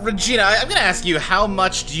 Regina, I'm gonna ask you, how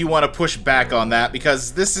much do you want to push back on that?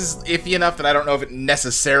 Because this is iffy enough that I don't know if it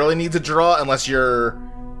necessarily needs a draw unless you're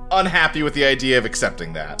unhappy with the idea of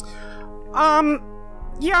accepting that.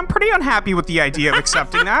 Yeah, I'm pretty unhappy with the idea of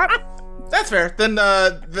accepting that. That's fair. Then,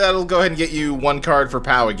 that'll go ahead and get you 1 card for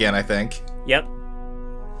POW again, I think. Yep.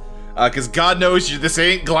 Because God knows this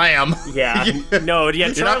ain't glam. Yeah. No, yeah,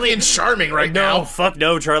 You're Charlie... not being charming right now. No, fuck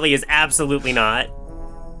no, Charlie is absolutely not.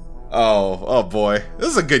 Oh boy. This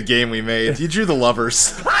is a good game we made. You drew the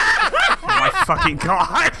lovers. Oh my fucking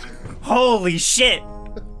god. Holy shit.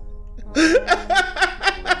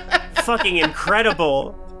 Fucking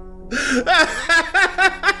incredible.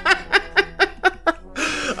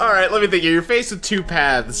 right, let me think. You're faced with two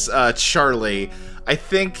paths, Charlie. I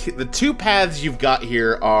think the two paths you've got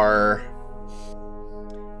here are...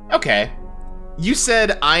 Okay. You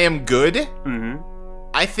said, I am good. Mm-hmm.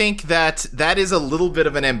 I think that is a little bit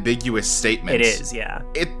of an ambiguous statement. It is, yeah.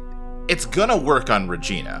 It's gonna work on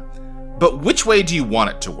Regina. But which way do you want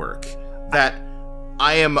it to work? That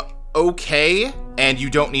I am okay, and you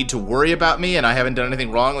don't need to worry about me, and I haven't done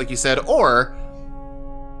anything wrong, like you said, or...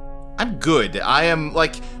 I'm good. I am,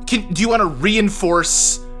 like... do you want to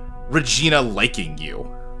reinforce Regina liking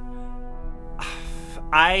you?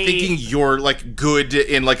 Thinking you're, like, good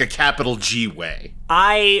in, like, a capital G way.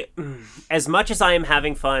 As much as I am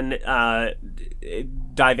having fun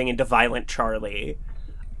diving into Violent Charlie,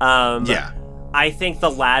 yeah. I think the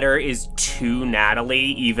latter is too Natalie,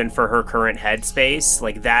 even for her current headspace.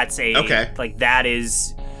 Like, that's okay. Like, that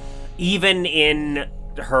is... Even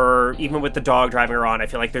with the dog driving her on, I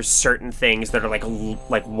feel like there's certain things that are like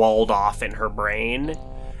walled off in her brain,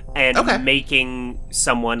 and making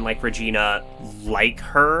someone like Regina like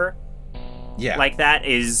her, like that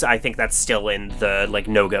is, I think that's still in the like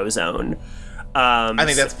no-go zone. I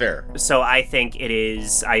think that's fair. So I think it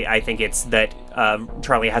is. I think it's that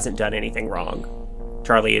Charlie hasn't done anything wrong.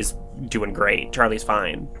 Charlie is doing great. Charlie's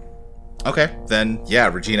fine. Okay, then yeah,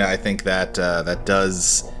 Regina, I think that that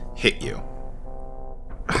does hit you.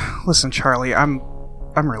 Listen, Charlie, I'm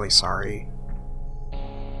really sorry.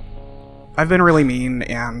 I've been really mean,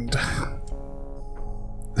 and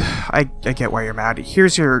I get why you're mad.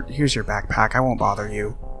 Here's your backpack. I won't bother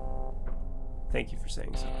you. Thank you for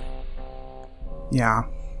saying sorry. Yeah.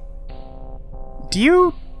 Do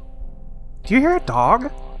you hear a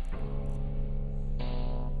dog?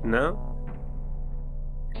 No.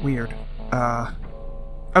 Weird.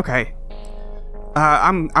 Okay.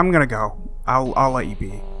 I'm gonna go. I'll let you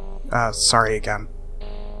be. Sorry again.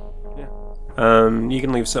 Yeah. You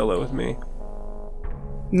can leave Solo with me.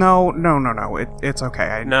 No. It's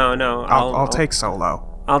okay. No. I'll take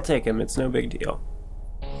Solo. I'll take him. It's no big deal.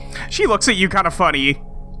 She looks at you kind of funny.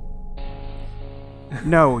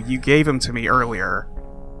 No, you gave him to me earlier.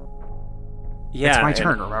 Yeah. It's my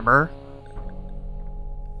turn, remember?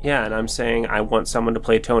 Yeah, and I'm saying I want someone to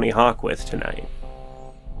play Tony Hawk with tonight.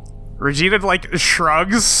 Regina, like,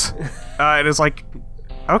 shrugs, and is like,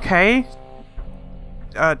 okay.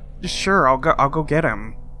 Sure, I'll go get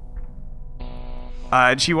him.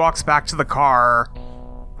 And she walks back to the car,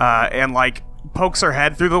 and, like, pokes her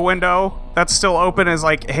head through the window that's still open, and is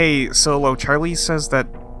like, hey, Solo, Charlie says that,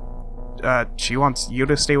 she wants you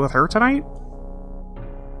to stay with her tonight?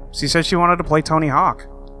 She said she wanted to play Tony Hawk.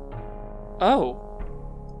 Oh.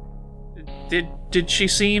 Did she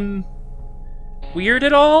seem weird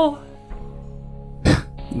at all?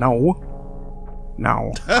 No.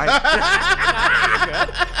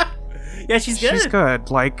 Yeah, she's good. She's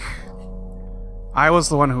good. Like, I was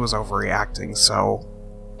the one who was overreacting, so,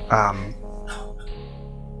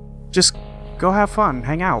 just go have fun,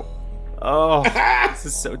 hang out. Oh, this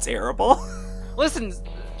is so terrible. Listen,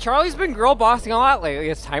 Charlie's been girl bossing a lot lately.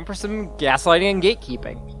 It's time for some gaslighting and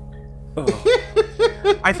gatekeeping.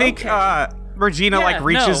 I think, Regina,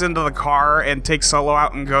 reaches into the car and takes Solo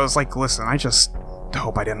out and goes, like, listen, I just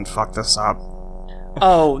hope I didn't fuck this up.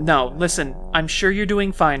 Oh, no, listen, I'm sure you're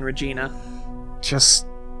doing fine, Regina. Just,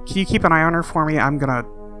 can you keep an eye on her for me? I'm gonna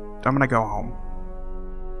go home.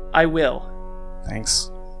 I will.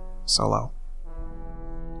 Thanks, Solo.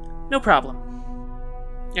 No problem.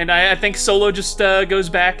 And I think Solo just goes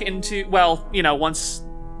back into, well, once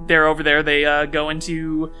they're over there, they go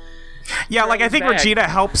into... Yeah, like, I think bag. Regina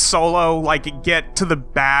helps Solo, like, get to the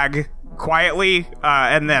bag quietly,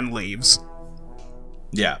 and then leaves.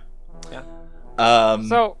 Yeah.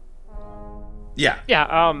 So... Yeah.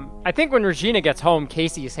 Yeah, I think when Regina gets home,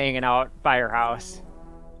 Casey's hanging out by her house.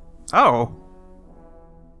 Oh.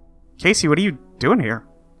 Casey, what are you doing here?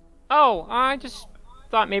 Oh, I just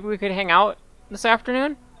thought maybe we could hang out this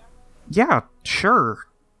afternoon. Yeah, sure.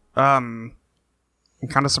 I'm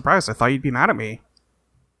kind of surprised. I thought you'd be mad at me.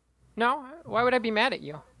 No, why would I be mad at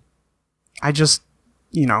you? I just,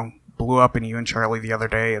 blew up in you and Charlie the other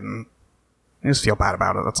day, and I just feel bad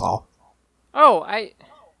about it, that's all. Oh, I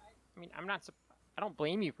mean, I don't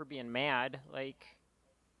blame you for being mad, like...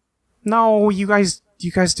 No, you guys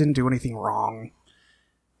didn't do anything wrong.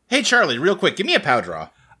 Hey, Charlie, real quick, give me a pow draw.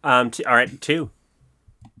 All right, 2.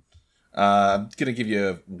 I'm gonna give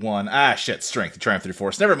you 1. Shit, strength, triumph through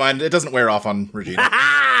force. Never mind, it doesn't wear off on Regina.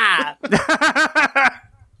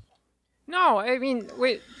 No, I mean,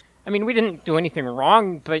 we didn't do anything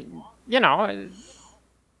wrong, but,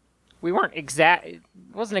 we weren't it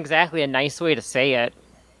wasn't exactly a nice way to say it.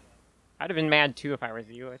 I'd have been mad too if I was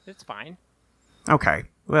you. It's fine. Okay.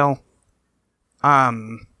 Well,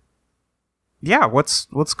 yeah,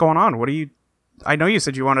 what's going on? What do you... I know you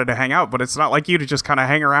said you wanted to hang out, but it's not like you to just kind of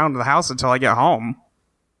hang around the house until I get home.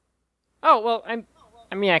 Oh, well,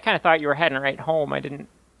 I mean, I kind of thought you were heading right home. I didn't...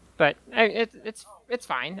 But it's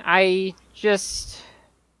fine. I just...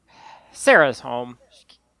 Sarah's home.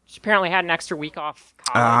 She apparently had an extra week off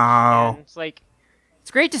college. Oh. And it's like...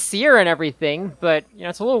 It's great to see her and everything, but, you know,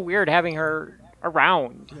 it's a little weird having her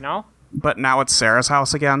around, you know? But now it's Sarah's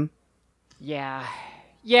house again? Yeah.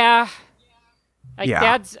 Like,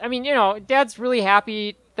 Yeah. Dad's really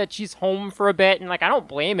happy that she's home for a bit, and, like, I don't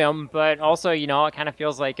blame him, but also, you know, it kind of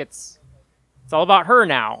feels like it's all about her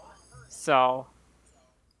now. So.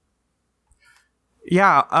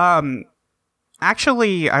 Yeah,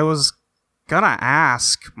 actually, I was gonna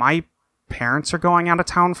ask, my parents are going out of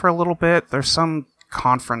town for a little bit. There's some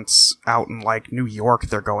conference out in, like, New York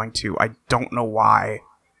they're going to. I don't know why.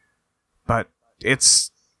 But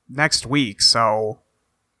it's next week, so...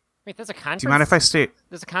 Wait, there's a conference? Do you mind if I stay?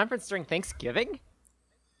 There's a conference during Thanksgiving?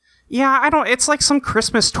 Yeah, it's like some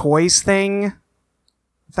Christmas toys thing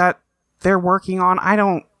that they're working on. I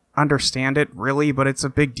don't understand it, really, but it's a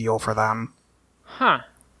big deal for them. Huh.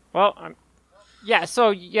 Well,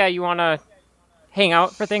 you want to hang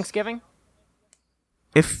out for Thanksgiving?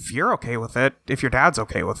 If you're okay with it, if your dad's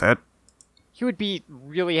okay with it. He would be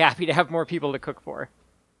really happy to have more people to cook for.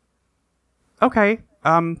 Okay,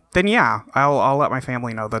 then yeah, I'll let my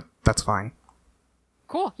family know that that's fine.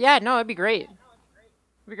 Cool. Yeah, no, it'd be great. It'd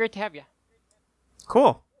be great to have you.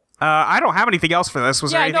 Cool. I don't have anything else for this.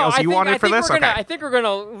 Was there anything else you wanted for this? Okay. I think we're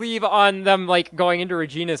gonna leave on them, like, going into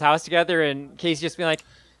Regina's house together, and Casey just being like,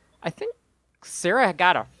 I think Sarah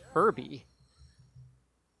got a Furby.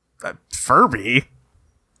 Furby?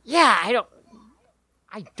 Yeah,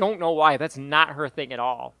 I don't know why. That's not her thing at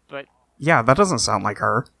all, but... Yeah, that doesn't sound like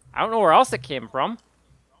her. I don't know where else it came from.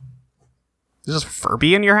 There's a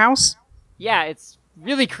Furby in your house? Yeah, it's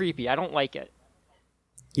really creepy. I don't like it.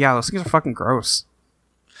 Yeah, those things are fucking gross.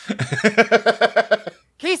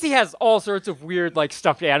 Casey has all sorts of weird, like,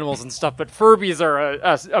 stuffed animals and stuff, but Furbies are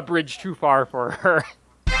a bridge too far for her.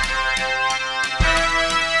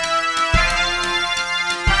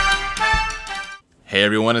 Hey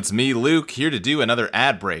everyone, it's me, Luke, here to do another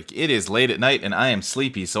ad break. It is late at night and I am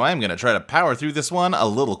sleepy, so I am going to try to power through this one a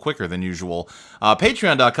little quicker than usual.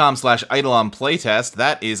 Patreon.com/Eidolon Playtest,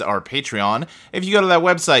 that is our Patreon. If you go to that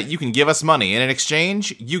website, you can give us money, and in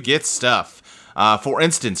exchange, you get stuff. For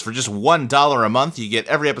instance, for just $1 a month, you get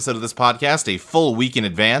every episode of this podcast a full week in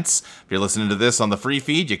advance. If you're listening to this on the free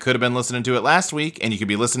feed, you could have been listening to it last week, and you could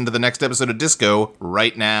be listening to the next episode of Disco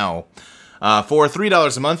right now. For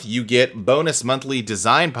 $3 a month, you get bonus monthly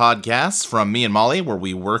design podcasts from me and Molly, where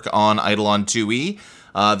we work on Eidolon 2E.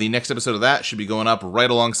 The next episode of that should be going up right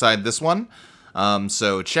alongside this one,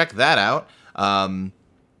 so check that out.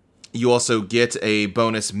 You also get a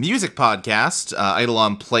bonus music podcast,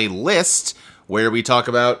 Eidolon Playlist, where we talk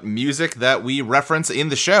about music that we reference in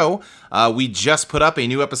the show. We just put up a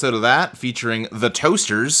new episode of that featuring The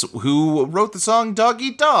Toasters, who wrote the song Dog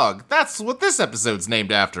Eat Dog. That's what this episode's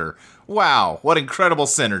named after. Wow, what incredible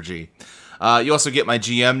synergy. You also get my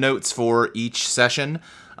GM notes for each session.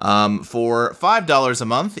 For $5 a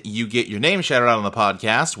month, you get your name shouted out on the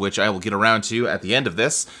podcast, which I will get around to at the end of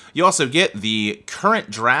this. You also get the current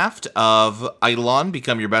draft of Eidolon,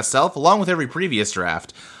 Become Your Best Self, along with every previous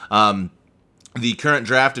draft. The current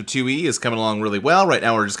draft of 2E is coming along really well. Right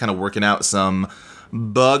now we're just kind of working out some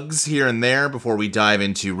bugs here and there before we dive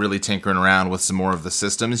into really tinkering around with some more of the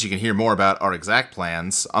systems. You can hear more about our exact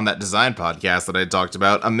plans on that design podcast that I talked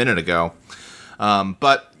about a minute ago.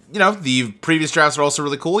 But, you know, the previous drafts are also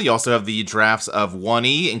really cool. You also have the drafts of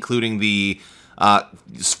 1E, including the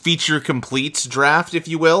feature complete draft, if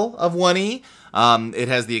you will, of 1E. It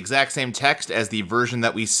has the exact same text as the version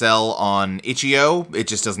that we sell on Itch.io. It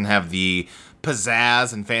just doesn't have the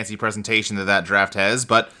pizzazz and fancy presentation that draft has,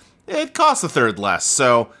 but it costs a third less,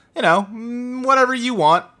 so, you know, whatever you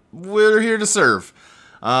want, we're here to serve.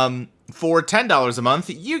 For $10 a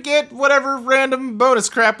month, you get whatever random bonus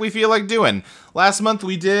crap we feel like doing. Last month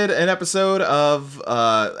we did an episode of,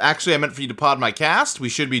 actually I meant for you to pod my cast. We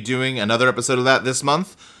should be doing another episode of that this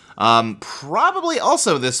month. Probably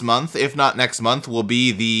also this month, if not next month, will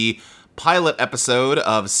be the pilot episode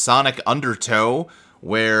of Sonic Undertow,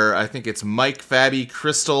 where I think it's Mike, Fabi,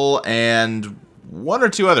 Crystal, and one or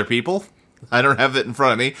two other people, I don't have it in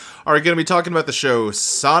front of me, are going to be talking about the show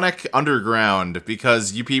Sonic Underground,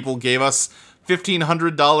 because you people gave us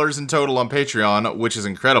 $1,500 in total on Patreon, which is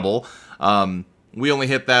incredible. We only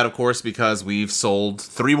hit that, of course, because we've sold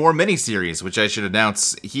 3 more miniseries, which I should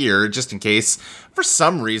announce here, just in case, for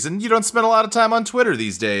some reason, you don't spend a lot of time on Twitter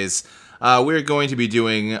these days. We're going to be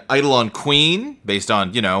doing Eidolon Queen, based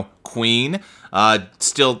on, Queen.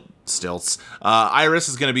 Stilts. Iris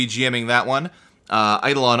is going to be GMing that one.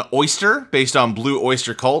 Eidolon Oyster, based on Blue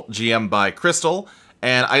Oyster Cult, GM by Crystal.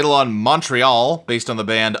 And Eidolon Montreal, based on the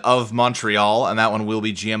band of Montreal, and that one will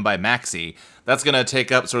be GM by Maxi. That's going to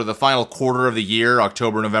take up sort of the final quarter of the year,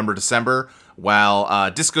 October, November, December, while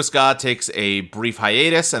Disco Ska takes a brief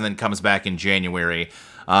hiatus and then comes back in January.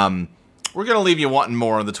 We're going to leave you wanting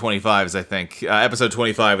more on the 25s, I think. Episode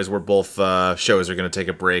 25 is where both shows are going to take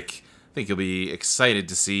a break. I think you'll be excited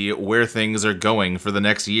to see where things are going for the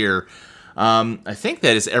next year. I think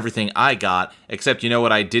that is everything I got, except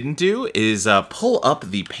what I didn't do is pull up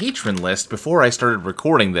the patron list before I started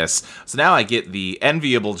recording this. So now I get the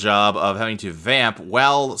enviable job of having to vamp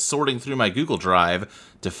while sorting through my Google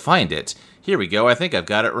Drive to find it. Here we go. I think I've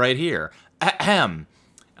got it right here. Ahem.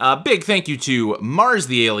 Big thank you to Mars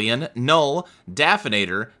the Alien, Null,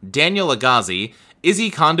 Daffinator, Daniel Agazi, Izzy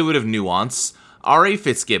Conduit of Nuance, R.A.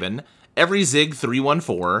 Fitzgibbon,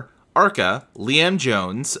 EveryZig314, Arca, Liam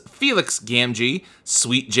Jones, Felix Gamgee,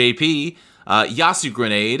 Sweet JP, Yasu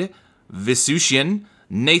Grenade, Visusian,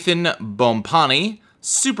 Nathan Bompani,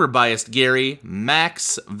 Super Biased Gary,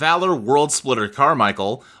 Max, Valor World Splitter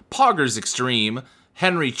Carmichael, Poggers Extreme,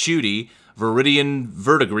 Henry Chudy, Viridian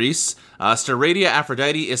Verdigrease, Staradia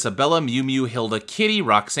Aphrodite, Isabella Mew Mew, Hilda Kitty,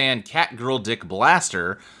 Roxanne, Catgirl Dick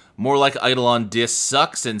Blaster, more like Eidolon Dis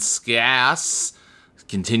Sucks and Scass,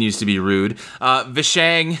 continues to be rude,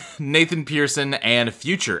 Vishang, Nathan Pearson, and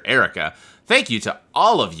Future Erica. Thank you to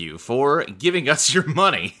all of you for giving us your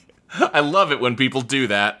money. I love it when people do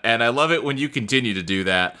that, and I love it when you continue to do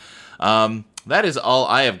that. That is all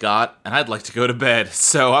I have got, and I'd like to go to bed,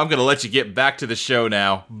 so I'm going to let you get back to the show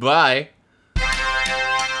now. Bye.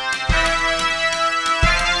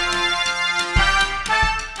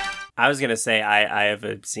 I was going to say I have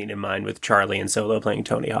a scene in mind with Charlie and Solo playing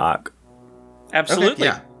Tony Hawk. Absolutely.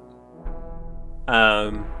 Okay,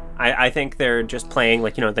 yeah. I think they're just playing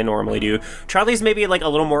like, what they normally do. Charlie's maybe like a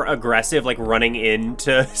little more aggressive, like running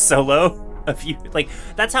into Solo.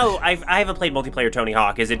 That's how I haven't played multiplayer Tony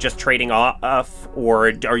Hawk. Is it just trading off,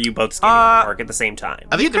 or are you both skating in the park at the same time?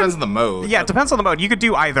 I think it depends on the mode. Yeah, it depends on the mode. You could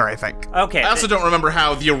do either, I think. Okay. I also don't remember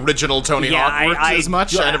how the original Tony Hawk worked as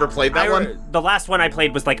much. I never played that one. The last one I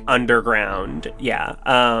played was like underground. Yeah.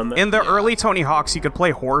 In the early Tony Hawks, you could play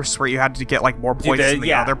horse, where you had to get like more points than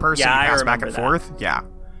the other person. Yeah, you pass I back and remember forth. Yeah.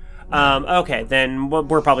 Okay, then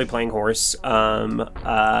we're probably playing horse.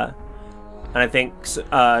 And I think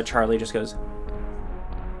Charlie just goes,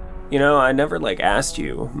 I never asked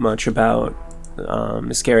you much about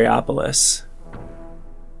Iscariopolis.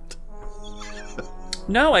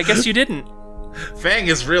 No, I guess you didn't. Fang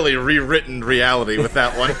has really rewritten reality with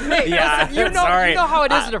that one. Hey, yeah, listen, you know how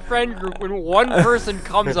it is in a friend group when one person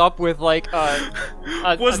comes up with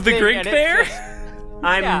was the Greek bear?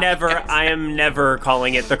 I am never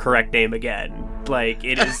calling it the correct name again.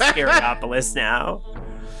 It is Iscariopolis now.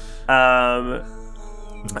 But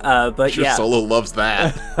sure, yeah, Solo loves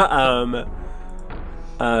that.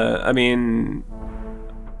 I mean,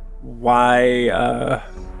 why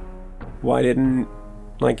didn't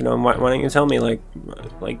why don't you tell me like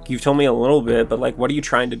you've told me a little bit, but what are you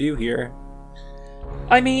trying to do here?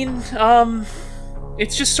 I mean,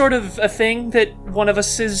 it's just sort of a thing that one of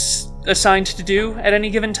us is assigned to do at any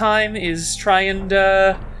given time, is try and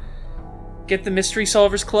get the Mystery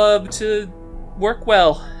Solvers Club to work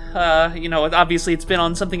well. Obviously it's been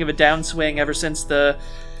on something of a downswing ever since the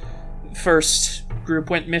first group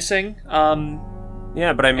went missing.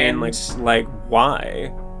 Yeah, but I mean, why?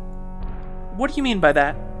 What do you mean by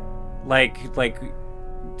that?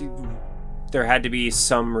 There had to be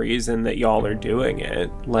some reason that y'all are doing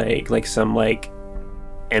it. Some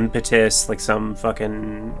impetus, some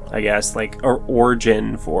fucking, I guess, or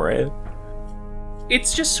origin for it.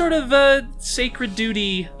 It's just sort of a sacred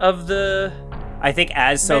duty of the... I think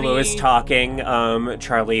as Solo is talking,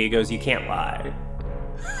 Charlie goes, "You can't lie."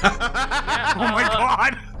 Oh my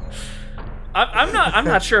god! I'm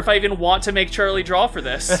not sure if I even want to make Charlie draw for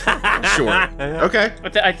this. Sure. Okay.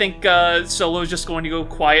 I think Solo's just going to go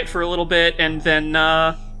quiet for a little bit, and then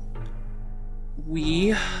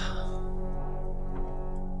we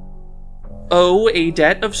owe a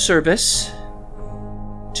debt of service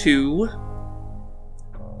to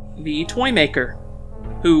the toy maker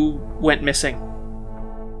who went missing.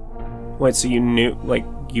 Wait, so you knew, what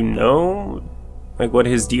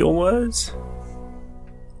his deal was?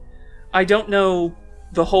 I don't know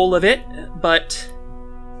the whole of it, but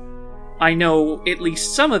I know at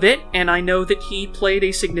least some of it, and I know that he played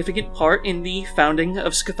a significant part in the founding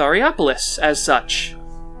of Scathariopolis as such.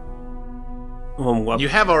 You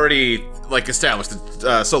have already, established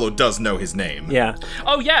that Solo does know his name. Yeah.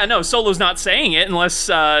 Oh, yeah, no, Solo's not saying it unless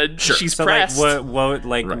she's So, pressed.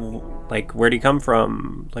 Where'd he come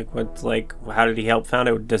from? How did he help found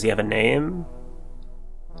it? Does he have a name?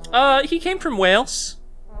 He came from Wales.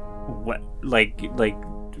 What,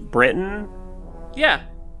 Britain? Yeah,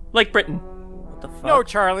 like Britain. What the fuck? No,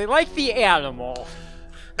 Charlie, like the animal.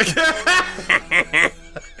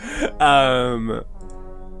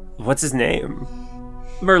 What's his name?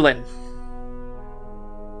 Merlin.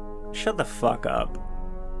 Shut the fuck up.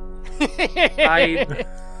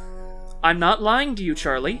 I'm not lying to you,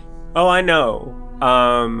 Charlie. Oh, I know.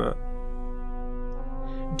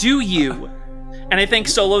 Do you? And I think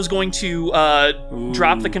Solo's going to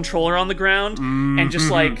drop the controller on the ground and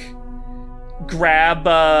just grab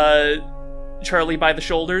Charlie by the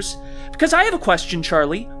shoulders. Because I have a question,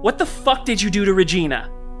 Charlie. What the fuck did you do to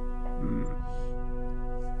Regina?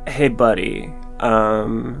 Hey, buddy.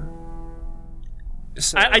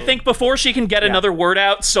 I think before she can get another word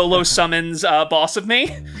out, Solo summons Boss of Me.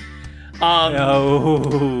 Here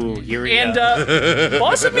we go.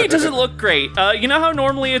 Boss of Me doesn't look great. You know how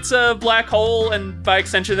normally it's a black hole, and by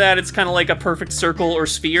extension of that, it's kind of like a perfect circle or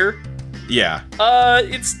sphere? Yeah.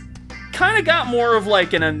 It's kind of got more of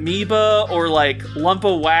an amoeba or lump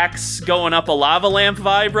of wax going up a lava lamp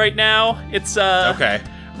vibe right now. It's okay.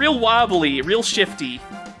 Real wobbly, real shifty.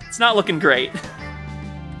 It's not looking great.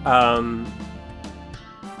 Can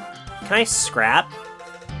I scrap?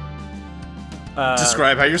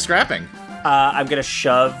 Describe how you're scrapping. I'm gonna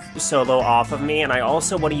shove Solo off of me, and I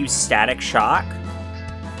also want to use Static Shock.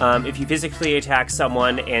 If you physically attack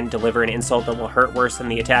someone and deliver an insult that will hurt worse than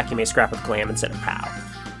the attack, you may scrap with Glam instead of POW.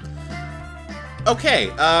 Okay,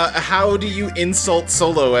 how do you insult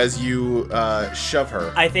Solo as you shove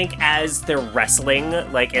her? I think as they're wrestling,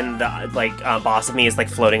 and the Boss of Me is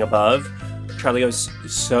floating above, Charlie goes,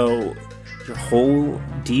 "So your whole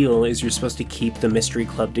deal is you're supposed to keep the Mystery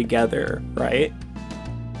Club together, right?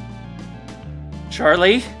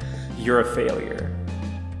 Charlie, you're a failure."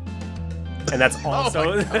 And that's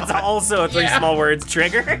also a three small words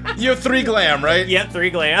trigger. You have 3 Glam, right? Yep, 3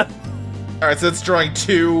 Glam. All right, so that's drawing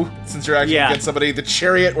 2 since you're actually against somebody. The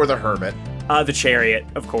Chariot or the Hermit? The Chariot,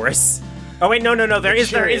 of course. Oh wait, no. There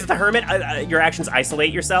is the Hermit. Your actions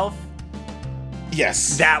isolate yourself.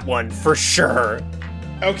 Yes. That one for sure.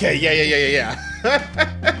 Okay, yeah.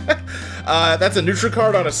 That's a neutral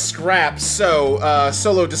card on a scrap. So,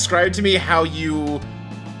 Solo, describe to me how you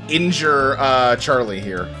injure Charlie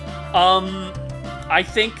here. I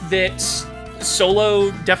think that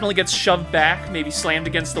Solo definitely gets shoved back, maybe slammed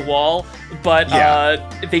against the wall, but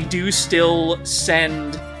they do still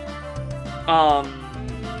send Boss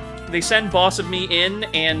of Me in,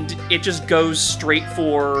 and it just goes straight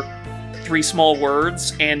for 3 small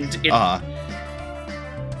words, and it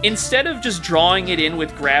instead of just drawing it in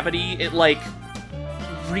with gravity, it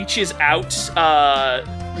reaches out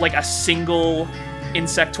like a single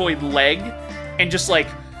insectoid leg and just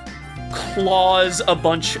claws a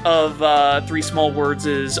bunch of 3 small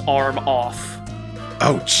words' arm off.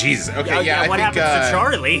 Oh, jeez. Okay, yeah. What happens to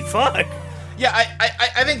Charlie? Fuck. Yeah,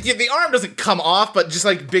 I think the arm doesn't come off, but just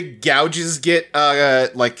big gouges get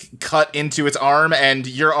cut into its arm, and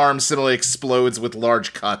your arm similarly explodes with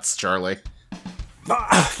large cuts, Charlie.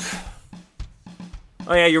 Oh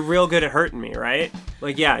yeah, you're real good at hurting me, right?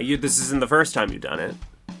 This isn't the first time you've done it.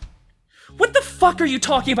 What the fuck are you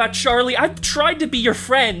talking about, Charlie? I've tried to be your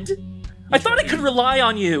friend. I thought I could rely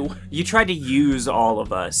on you. You tried to use all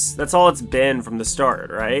of us. That's all it's been from the start,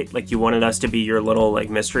 right? You wanted us to be your little,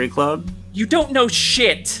 mystery club? You don't know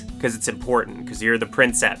shit. Because it's important, because you're the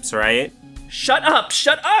princeps, right? Shut up!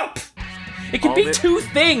 It could be 2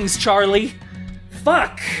 things, Charlie.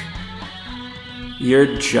 Fuck.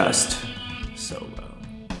 You're just Solo.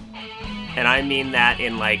 And I mean that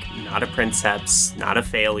in, not a princeps, not a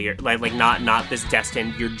failure, not this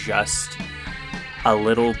destined, you're just a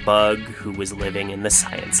little bug who was living in the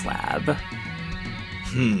science lab.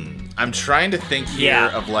 I'm trying to think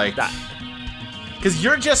here of because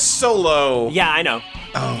you're just Solo. Yeah, I know.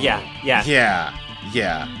 Oh. Yeah.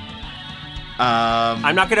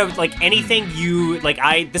 I'm not gonna anything you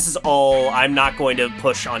this is all. I'm not going to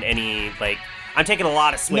push on any I'm taking a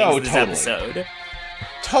lot of swings this episode.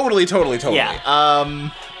 Totally.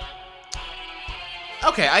 Yeah.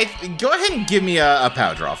 Okay, go ahead and give me a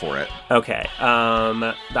POW draw for it. Okay.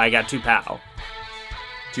 I got 2 POW.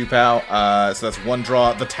 2 POW. So that's 1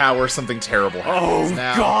 draw. The tower, something terrible happens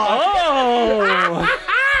now. God!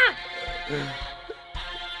 Oh!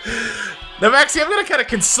 Now, Maxie, I'm going to kind of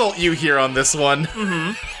consult you here on this one.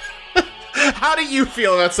 Mm-hmm. How do you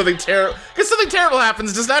feel about something terrible? Because something terrible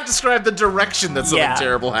happens does not describe the direction that something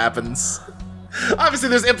terrible happens. Obviously,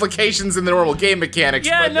 there's implications in the normal game mechanics.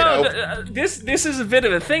 Yeah, but, no, this is a bit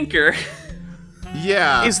of a thinker.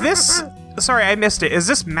 Yeah. Is this... Sorry, I missed it. Is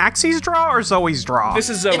this Maxie's draw or Zoe's draw? This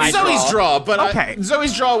is Zoe's It's Zoe's draw, but okay.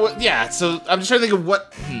 Zoe's draw, yeah, so I'm just trying to think of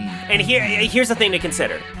what... And here's the thing to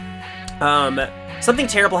consider. Something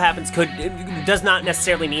terrible happens does not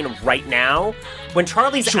necessarily mean right now. When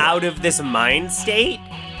Charlie's out of this mind state,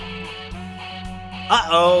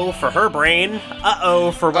 uh-oh for her brain,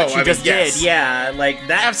 uh-oh for what she just did. Yeah, like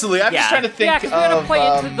that. Absolutely, I'm just trying to think Yeah, because we're going to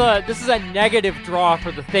play into this is a negative draw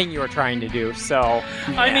for the thing you were trying to do, so...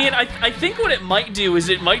 I mean, I think what it might do is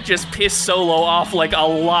it might just piss Solo off, like, a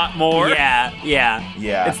lot more. Yeah.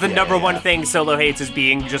 It's the number one yeah. thing Solo hates is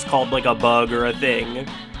being just called, like, a bug or a thing.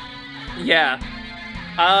 Yeah.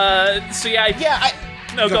 So yeah,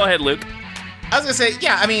 No, go ahead, Luke. I was gonna say,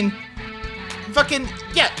 yeah, I mean, fucking,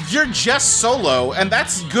 yeah, you're just Solo, and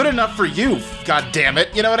that's good enough for you, god damn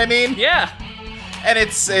it, you know what I mean? Yeah. And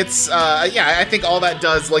it's yeah, I think all that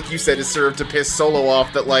does, like you said, is serve to piss Solo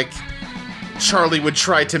off that, like, Charlie would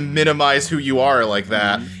try to minimize who you are like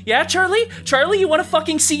that. Yeah, Charlie? Charlie, you want to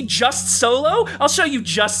fucking see just Solo? I'll show you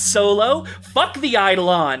just Solo. Fuck the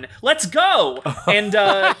Eidolon. Let's go. And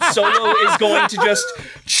Solo is going to just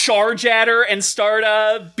charge at her and start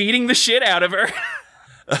beating the shit out of her.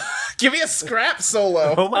 Give me a scrap,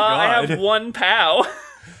 Solo. Oh my god. I have 1 POW.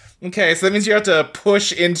 Okay, so that means you have to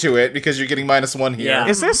push into it because you're getting -1 here. Yeah.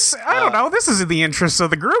 Is this... I don't know. This is in the interest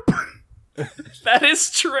of the group. That is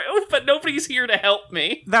true, but nobody's here to help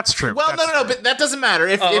me. That's true. Well, no, but that doesn't matter.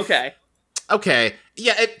 Okay. Okay.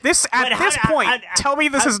 Yeah, At this point, tell me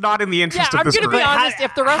this is not in the Yeah, interest I'm of this going to group. be honest,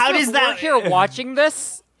 if the rest of us weren't here watching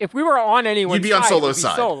this, if we were on anyone's You'd be on side, Solo's it would be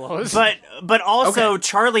side. Solo's. But also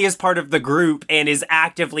Charlie is part of the group and is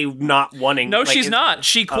actively not wanting. No, she's not.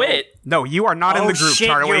 She quit. No, you are not in the group, shit,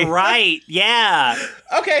 Charlie. You're right. Yeah.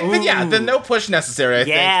 Okay, then no push necessary, I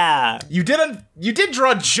think. Yeah. You did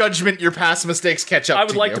draw judgment, your past mistakes catch up I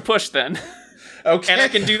would to like you. to push then. Okay. And I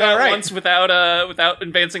can do that All right. once without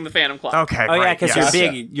advancing the Phantom Clock. Okay, Oh yeah, right, because yes.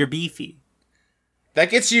 you're big. You're beefy. That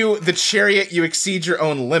gets you the chariot, you exceed your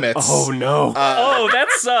own limits. no. Oh,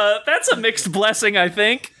 that's a mixed blessing, I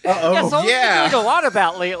think. yeah, Solo's yeah. been doing a lot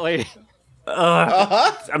about lately.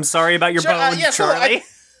 I'm sorry about your bones, yeah, so Charlie.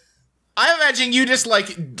 I imagine you just,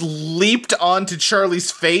 like, leaped onto Charlie's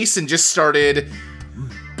face and just started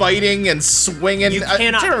biting and swinging. You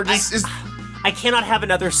cannot- Terror I cannot have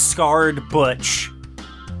another scarred butch.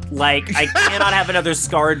 Like, I cannot have another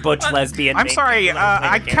scarred butch lesbian. I'm make sorry, me play the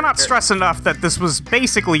I cannot character. stress enough that this was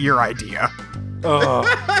basically your idea. so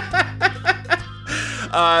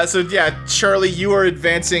yeah, Charlie, you are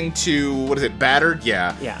advancing to, what is it, battered?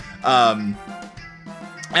 Yeah. Yeah.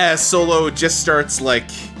 As Solo just starts, like,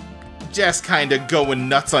 just kind of going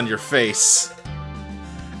nuts on your face.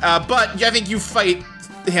 But I think you fight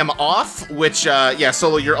him off, which, yeah,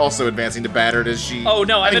 Solo, you're also advancing to battered as she... Oh,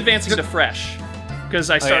 no, I'm I mean, advancing to fresh. Because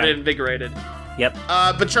I started invigorated. Yep.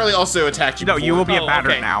 But Charlie also attacked you No, before. you will be Oh, a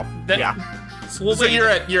battered okay. now. That- Yeah. Well, So wait.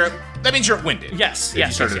 that means you're at winded. Yes, If yes,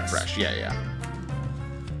 you started yes, at yes. fresh, yeah.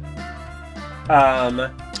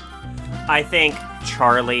 I think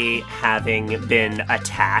Charlie, having been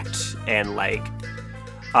attacked and like,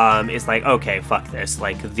 is like, okay, fuck this.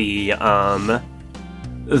 Like the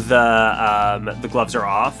gloves are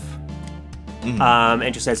off.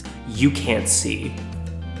 And just says, you can't see.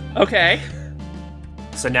 Okay.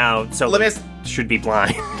 So now, Let me ask- should be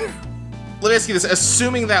blind. Let me ask you this.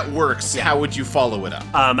 Assuming that works, how would you follow it up?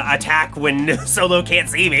 Attack when Solo can't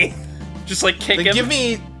see me. Just like kick Then him. give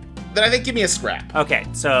me a scrap. Okay,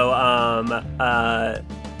 so,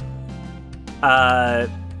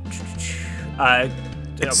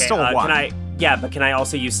 It's okay, still one. can I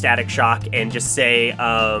also use Static Shock and just say,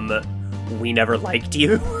 we never liked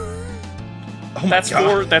you? Oh my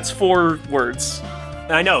God. That's 4 words.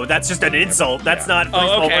 I know, that's just an insult. That's not three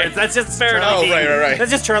full okay. words. That's just Fair Charlie enough. being, right.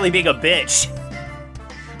 That's just Charlie being a bitch.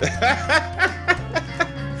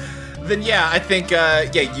 Then yeah, I think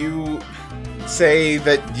you say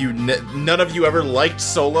that none of you ever liked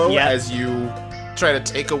Solo as you try to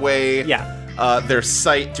take away their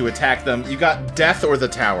sight to attack them. You got death or the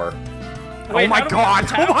tower. Wait, Oh my how do we god!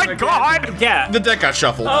 have Oh the my tower god! Yeah, The deck got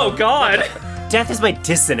shuffled. Oh god. Death is my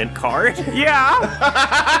dissonant card. Yeah!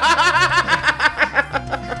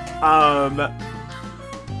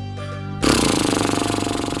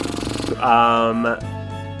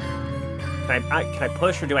 Can I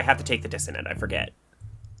push or do I have to take the dissonant? I forget.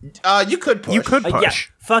 You could push. You could push. Yeah,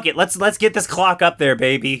 fuck it. Let's get this clock up there,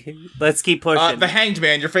 baby. Let's keep pushing. The Hanged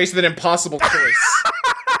Man, you're faced with an impossible choice.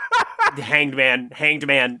 Hanged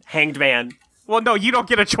man. Well, no, you don't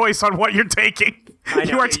get a choice on what you're taking. I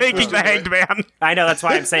know, You are you're taking supposed the to do Hanged Man. I know, that's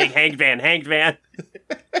why I'm saying hanged man.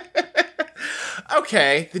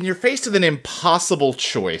 Okay, then you're faced with an impossible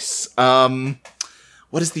choice.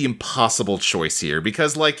 What is the impossible choice here?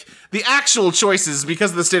 Because, like, the actual choices,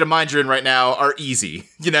 because of the state of mind you're in right now, are easy,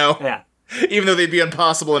 you know? Yeah. Even though they'd be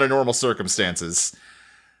impossible under normal circumstances.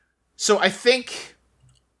 So I think,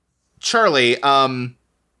 Charlie,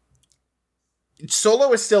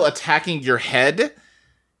 Solo is still attacking your head.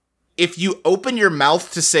 If you open your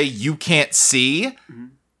mouth to say you can't see,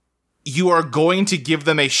 you are going to give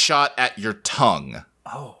them a shot at your tongue.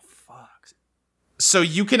 Oh, fuck. So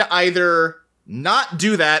you can either not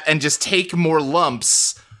do that and just take more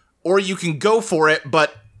lumps, or you can go for it,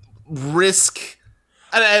 but risk,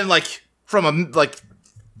 and like, from a, like,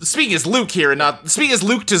 speaking as Luke here, and not, speaking as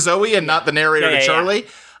Luke to Zoe and not the narrator to Charlie,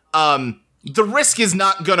 the risk is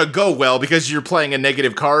not gonna go well because you're playing a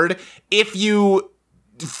negative card. If you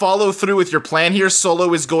follow through with your plan here,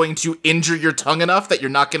 Solo is going to injure your tongue enough that you're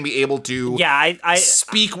not going to be able to I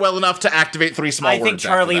speak well enough to activate 3 small words. I think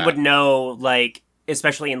Charlie would know, like,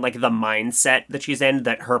 especially in, like, the mindset that she's in,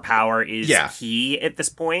 that her power is key at this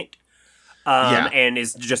point. And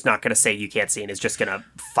is just not going to say you can't see and is just going to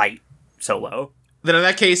fight Solo. Then in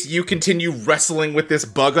that case, you continue wrestling with this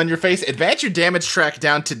bug on your face. Advance your damage track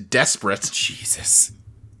down to desperate. Jesus.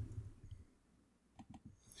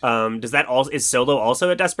 Is Solo also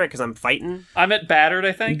at desperate because I'm fighting? I'm at battered,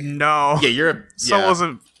 I think. No. Yeah, you're Solo's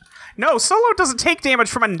No, Solo doesn't take damage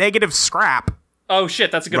from a negative scrap. Oh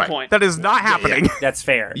shit, that's a good point. That is not happening. That's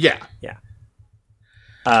fair. Yeah.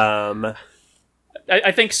 I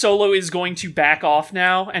think Solo is going to back off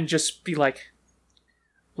now and just be like,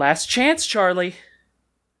 last chance, Charlie.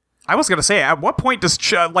 I was gonna say, at what point does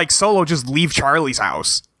Solo just leave Charlie's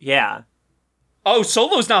house? Yeah. Oh,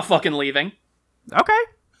 Solo's not fucking leaving. Okay.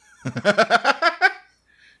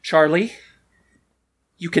 Charlie,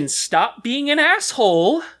 you can stop being an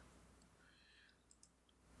asshole,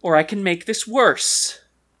 or I can make this worse.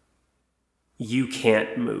 You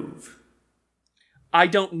can't move. I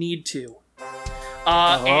don't need to.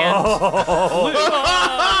 And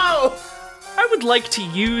I would like to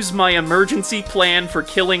use my emergency plan for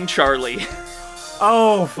killing Charlie.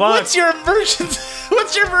 Oh, fuck. What's your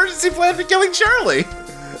emergency plan for killing Charlie?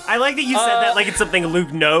 I like that you said that like it's something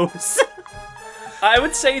Luke knows. I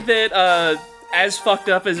would say that, as fucked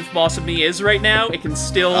up as Boss of Me is right now, it can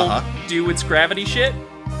still do its gravity shit.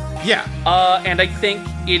 Yeah. And I think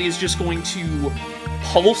it is just going to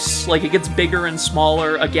pulse, like it gets bigger and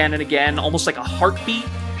smaller again and again, almost like a heartbeat.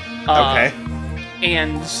 Okay.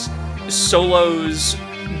 And Solo's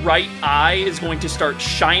right eye is going to start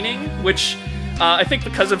shining, which I think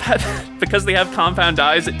because they have compound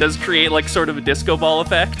eyes, it does create like sort of a disco ball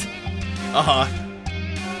effect.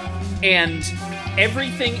 And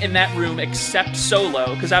everything in that room except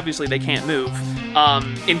Solo, because obviously they can't move,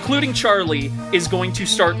 including Charlie, is going to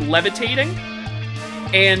start levitating.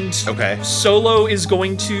 And Solo is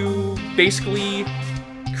going to basically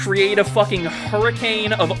create a fucking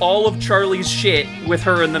hurricane of all of Charlie's shit with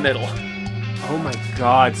her in the middle. Oh my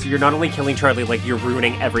god, so you're not only killing Charlie, like you're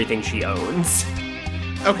ruining everything she owns.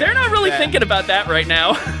 Okay, they're not really thinking about that right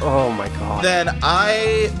now. Oh my god. Then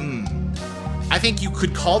I think you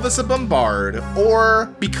could call this a bombard,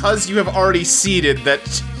 or because you have already seeded that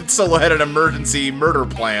Solo had an emergency murder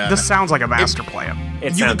plan. This sounds like a master plan.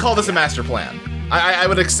 You can call this a master plan. I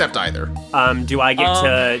would accept either. Do I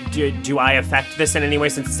get to... Do I affect this in any way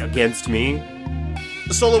since it's against me?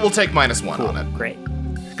 Solo will take -1 on it. Great.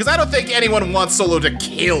 Because I don't think anyone wants Solo to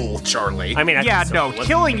kill Charlie. I mean,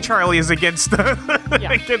 killing Charlie is against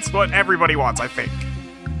against what everybody wants, I think.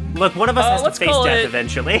 Look, one of us has to face death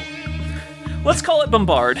eventually. Let's call it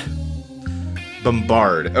bombard.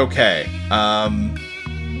 Bombard. Okay.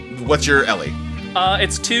 What's your Ellie?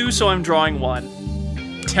 It's 2, so I'm drawing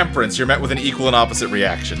 1. Temperance. You're met with an equal and opposite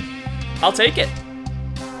reaction. I'll take it.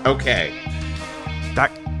 Okay. That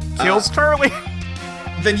kills Charlie.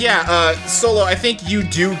 Then Solo, I think you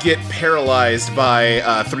do get paralyzed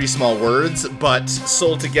by 3 small words, but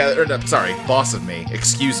Boss of Me,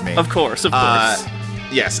 excuse me. Of course.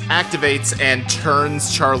 Yes, activates and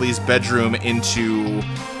turns Charlie's bedroom into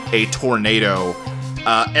a tornado.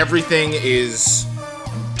 Everything is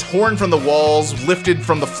torn from the walls, lifted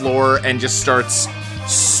from the floor, and just starts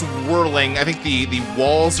swirling. I think the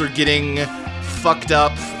walls are getting fucked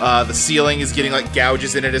up. The ceiling is getting like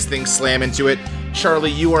gouges in it as things slam into it.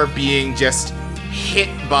 Charlie, you are being just hit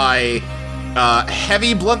by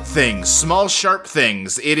Heavy, blunt things, small, sharp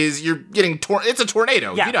things. You're getting it's a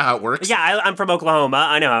tornado. Yeah. You know how it works. Yeah, I'm from Oklahoma.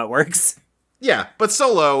 I know how it works. Yeah, but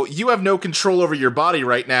Solo, you have no control over your body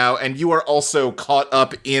right now, and you are also caught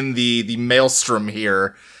up in the maelstrom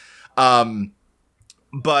here.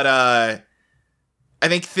 But I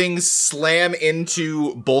think things slam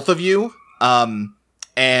into both of you.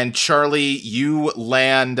 And Charlie, you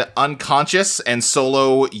land unconscious, and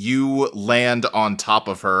Solo, you land on top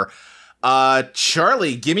of her.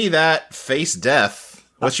 Charlie, give me that face death.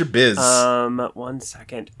 What's your biz? 1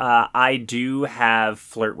 second. I do have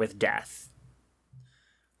Flirt with Death.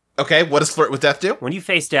 Okay, what does Flirt with Death do? When you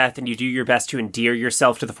face death and you do your best to endear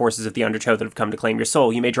yourself to the forces of the Undertow that have come to claim your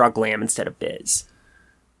soul, you may draw Glam instead of Biz.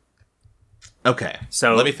 Okay,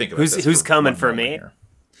 so let me think about this. Who's coming for me? Here.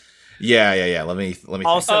 Yeah. Let me.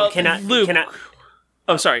 Also, think. Luke.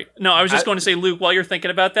 Oh, sorry. No, I was just going to say, Luke. While you're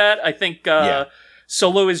thinking about that, I think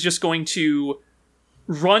Solo is just going to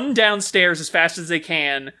run downstairs as fast as they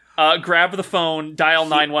can, grab the phone, dial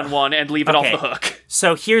 911, and leave it off the hook.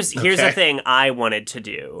 So here's the thing I wanted to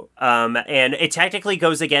do, and it technically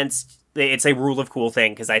goes against. It's a rule of cool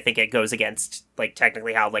thing because I think it goes against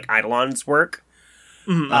technically how Eidolons work.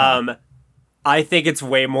 Mm-hmm. I think it's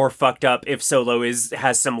way more fucked up if Solo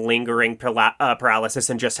has some lingering paralysis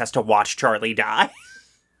and just has to watch Charlie die.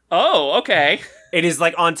 Oh, okay. It is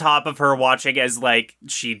on top of her watching as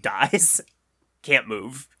she dies, can't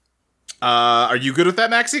move. Are you good with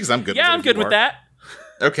that, Maxie? Because I'm good. Yeah, I'm good with that.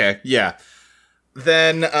 Okay, yeah.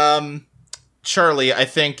 Then, Charlie, I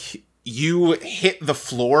think you hit the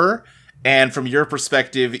floor, and from your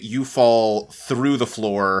perspective, you fall through the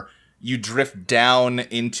floor. You drift down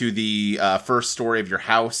into the first story of your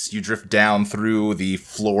house. You drift down through the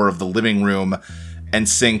floor of the living room and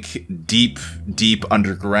sink deep, deep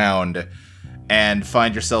underground and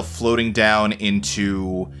find yourself floating down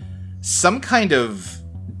into some kind of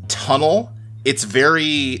tunnel.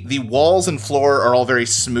 The walls and floor are all very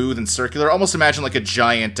smooth and circular. Almost imagine a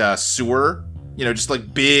giant sewer,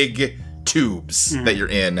 just big tubes that you're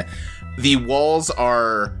in. The walls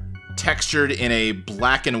are textured in a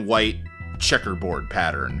black and white checkerboard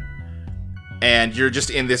pattern. And you're just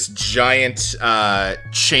in this giant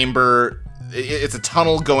chamber. It's a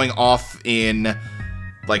tunnel going off in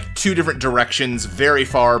two different directions, very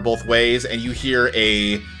far both ways, and you hear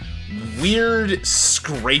a weird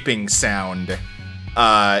scraping sound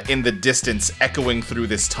in the distance echoing through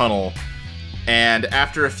this tunnel. And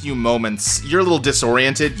after a few moments, you're a little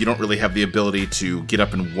disoriented. You don't really have the ability to get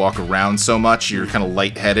up and walk around so much. You're kind of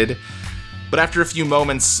lightheaded. But after a few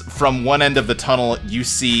moments, from one end of the tunnel, you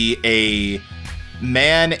see a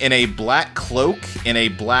man in a black cloak in a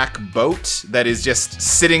black boat that is just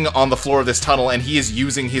sitting on the floor of this tunnel, and he is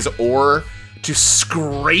using his oar to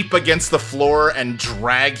scrape against the floor and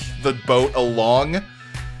drag the boat along.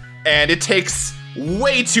 And it takes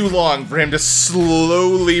way too long for him to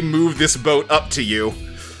slowly move this boat up to you.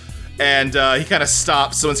 And he kind of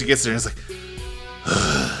stops once he gets there and is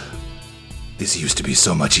this used to be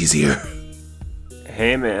so much easier.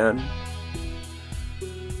 Hey, man.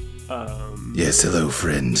 Yes, hello,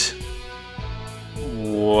 friend.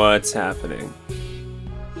 What's happening?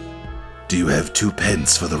 Do you have 2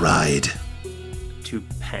 pence for the ride? 2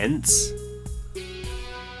 pence?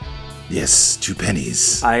 Yes, 2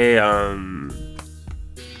 pennies. I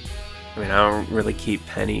don't really keep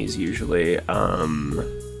pennies usually.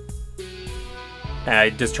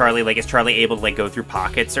 Does Charlie, is Charlie able to, go through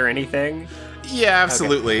pockets or anything? Yeah,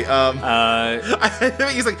 absolutely. Okay. I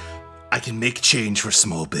think he's I can make change for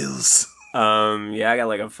small bills. Yeah, I got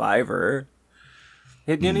a $5.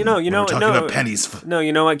 You know, we're talking about pennies. No,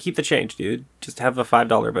 you know what? Keep the change, dude. Just have a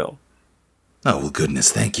 $5 bill. Oh, well,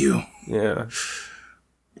 goodness, thank you. Yeah.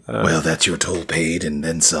 Well, that's your toll paid, and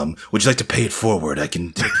then some. Would you like to pay it forward? I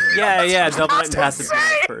can take it. Yeah, double it and pass it to the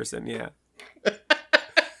next person, yeah.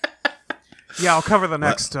 Yeah, I'll cover the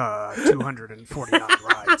next 249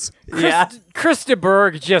 rides. Yeah. Krista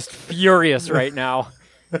Berg just furious right now.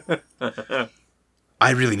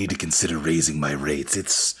 I really need to consider raising my rates.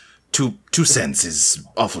 It's 2 cents is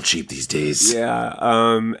awful cheap these days.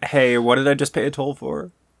 Yeah, hey, what did I just pay a toll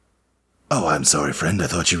for? Oh, I'm sorry, friend. I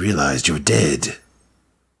thought you realized you were dead.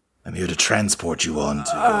 I'm here to transport you on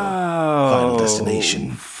to your final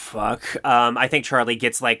destination. Fuck. I think Charlie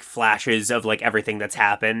gets flashes of everything that's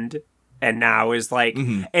happened, and now is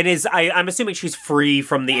and is I'm assuming she's free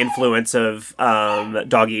from the influence of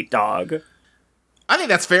Dog Eat Dog. I think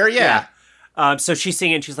that's fair. Yeah. So she's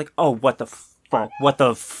singing. And she's like, "Oh, what the fuck?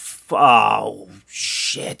 Oh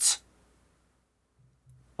shit!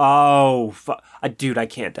 Oh fuck, dude, I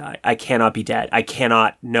can't die. I cannot be dead. I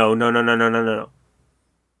cannot. No.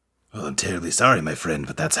 Well, I'm terribly sorry, my friend,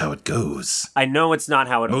 but that's how it goes. I know it's not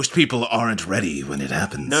how it... Most people aren't ready when it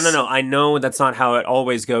happens. No. I know that's not how it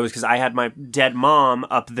always goes, because I had my dead mom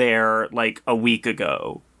up there, like, a week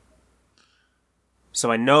ago.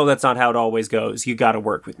 So I know that's not how it always goes. You gotta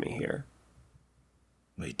work with me here.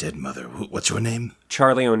 Wait, dead mother. What's your name?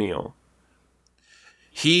 Charlie O'Neill.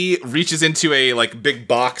 He reaches into a, like, big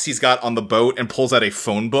box he's got on the boat and pulls out a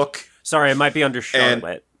phone book. Sorry, it might be under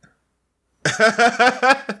Charlotte.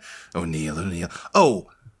 O'Neill.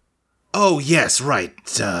 Oh, yes, right.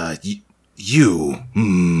 You've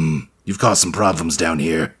caused some problems down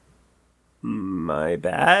here. My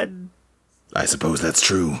bad? I suppose that's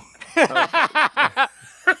true.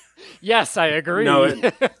 Yes, I agree.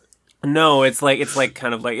 No, it's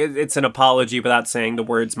kind of like it's an apology without saying the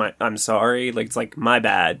words I'm sorry. Like, it's like, my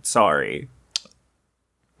bad, sorry.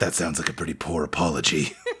 That sounds like a pretty poor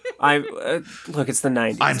apology. Look, it's the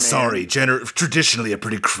 90s. I'm man. sorry. Traditionally a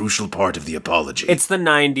pretty crucial part of the apology. It's the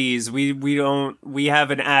 90s. We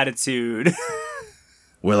have an attitude.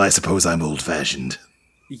 Well, I suppose I'm old-fashioned.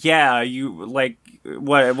 Yeah, you, like,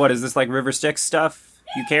 what is this, like, River Styx stuff?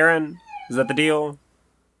 You Karen? Is that the deal?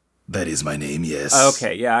 That is my name, yes.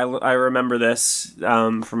 Okay, yeah, I remember this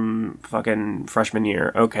from fucking freshman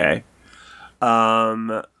year. Okay.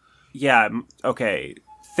 Yeah, okay.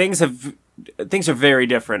 Things are very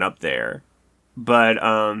different up there. But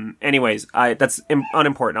anyways, that's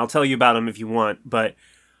unimportant. I'll tell you about them if you want, but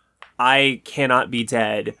I cannot be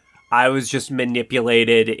dead. I was just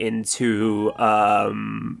manipulated into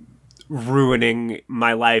ruining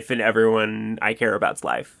my life and everyone I care about's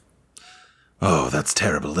life. Oh, that's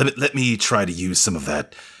terrible. Let me try to use some of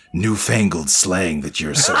that newfangled slang that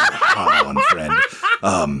you're so hot on, friend.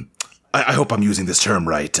 I hope I'm using this term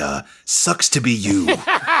right. Sucks to be you.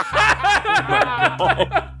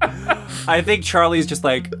 I think Charlie's just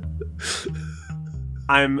like,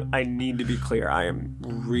 I need to be clear. I'm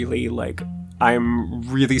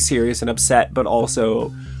really serious and upset, but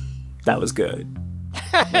also that was good.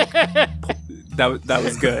 That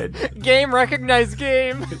was good. Game recognized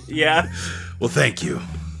game. Yeah. Well, thank you.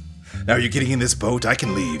 Now you're getting in this boat. I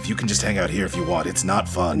can leave. You can just hang out here if you want. It's not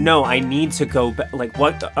fun. No, I need to go back. Like,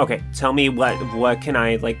 what? Okay, tell me what can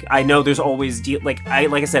I, like, I know there's always, like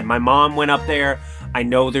I said, my mom went up there. I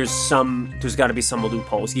know there's gotta be some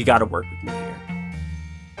loopholes. You gotta work with me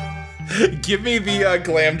here. Give me the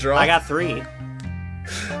glam drop. I got 3.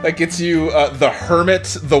 That gets you the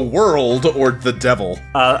hermit, the world, or the devil.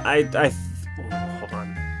 Hold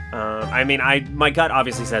on. I mean, my gut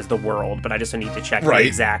obviously says the world, but I just need to check the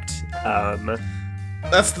exact.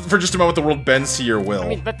 That's for just a moment the world bends to your will. I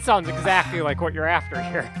mean, that sounds exactly like what you're after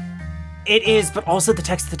here. It is, but also the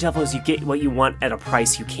text of the devil is you get what you want at a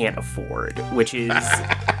price you can't afford, which is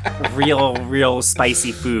real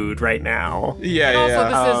spicy food right now. Yeah. Also,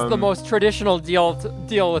 this is the most traditional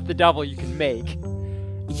deal with the devil you can make.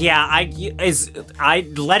 Yeah, I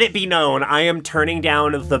let it be known I am turning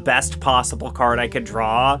down the best possible card I could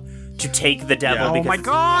draw to take the devil because it's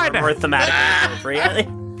more thematically appropriate.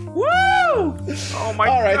 Woo! Oh my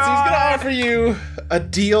god. All right, so he's going to offer you a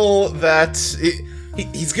deal that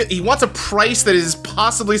he wants a price that is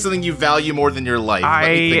possibly something you value more than your life.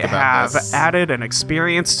 I have added an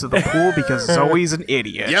experience to the pool because Zoe's an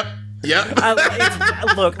idiot. Yep.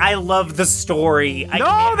 Look, I love the story.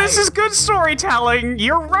 This is good storytelling.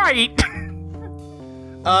 You're right.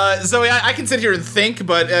 Zoe, I can sit here and think,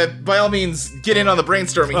 but by all means, get in on the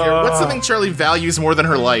brainstorming here. What's something Charlie values more than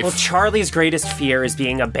her life? Well, Charlie's greatest fear is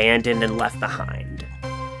being abandoned and left behind.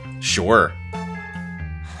 Sure.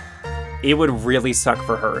 It would really suck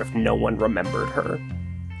for her if no one remembered her.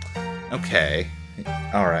 Okay.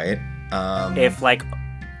 All right. If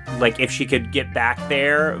if she could get back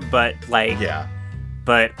there, but yeah.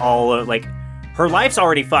 But all of, her life's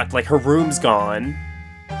already fucked. Like, her room's gone.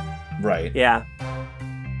 Right. Yeah.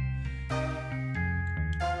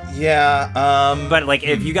 Yeah, But,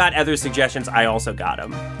 if you got other suggestions, I also got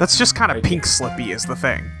them. That's just kind of pink slippy is the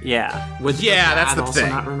thing. Yeah. That's the also thing.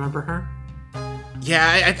 not remember her?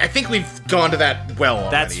 Yeah, I think we've gone to that well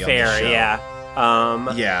already. That's fair, on the show.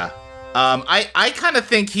 yeah. Yeah. I kind of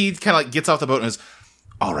think he kind of gets off the boat and is,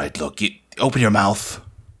 all right, look, open your mouth.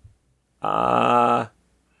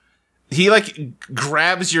 He,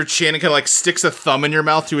 grabs your chin and kind of, sticks a thumb in your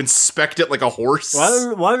mouth to inspect it like a horse.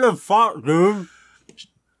 What the fuck, dude?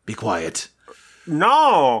 Be quiet.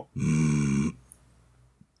 No! Do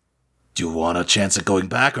you want a chance at going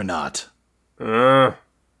back or not? Then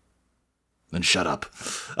shut up.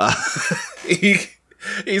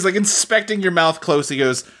 He's, inspecting your mouth closely. He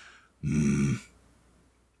goes,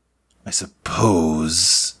 I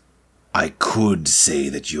suppose I could say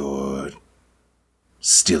that you're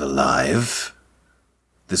still alive.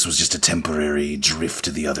 This was just a temporary drift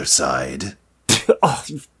to the other side. Oh,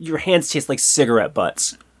 your hands taste like cigarette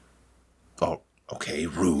butts. Oh, okay,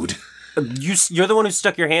 rude. You're the one who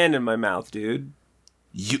stuck your hand in my mouth, dude.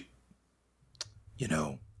 You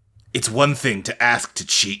know, it's one thing to ask to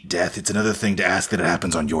cheat death. It's another thing to ask that it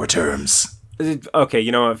happens on your terms. Okay,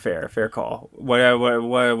 you know what? Fair call.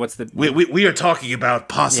 What's the? We are talking about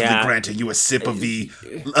possibly granting you a sip of the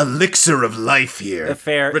elixir of life here.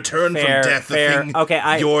 Return from death. Fair.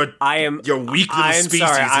 Okay, your weak little species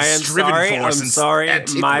is striven for since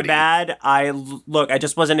antiquity. My bad. I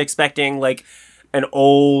just wasn't expecting like an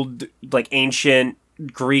old, like ancient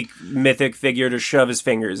Greek mythic figure to shove his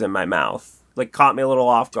fingers in my mouth. Like caught me a little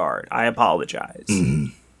off guard. I apologize.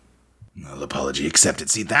 Mm. Well, apology accepted.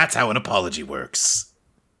 See, that's how an apology works.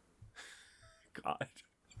 God.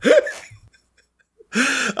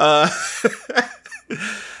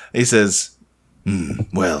 He says,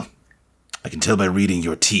 well, I can tell by reading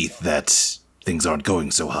your teeth that things aren't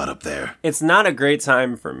going so hot up there. It's not a great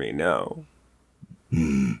time for me, no.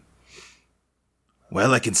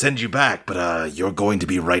 Well, I can send you back, but you're going to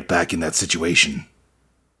be right back in that situation.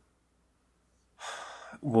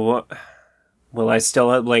 What? Will I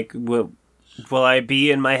still will I be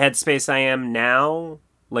in my headspace I am now?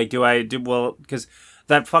 Like, because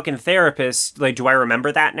that fucking therapist, like, do I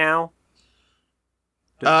remember that now?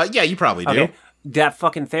 Yeah, you probably do. Okay. That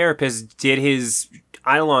fucking therapist did his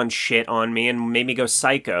Eidolon shit on me and made me go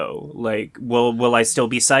psycho. Like, will I still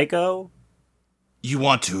be psycho? You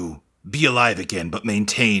want to be alive again, but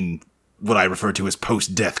maintain what I refer to as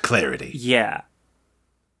post-death clarity. Yeah.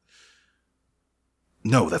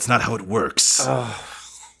 No, that's not how it works. I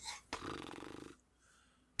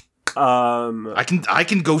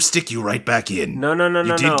can go stick you right back in. No.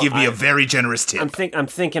 You did give me a very generous tip. I'm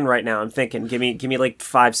thinking right now. Give me like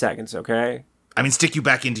 5 seconds, okay? I mean, stick you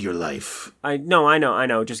back into your life. I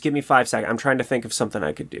know. Just give me 5 seconds. I'm trying to think of something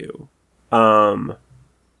I could do.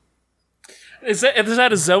 Is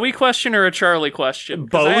that a Zoe question or a Charlie question?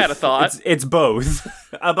 Both. I had a thought. It's both.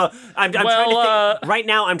 I'm trying to think. Right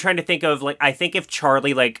now, I'm trying to think of, like, I think if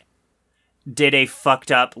Charlie, like, did a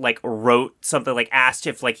fucked up, like, wrote something, like, asked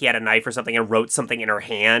if, like, he had a knife or something and wrote something in her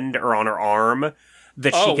hand or on her arm,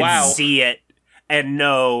 that she can see it and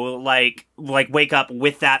know, like, wake up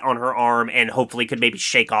with that on her arm and hopefully could maybe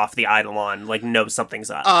shake off the Eidolon, like, know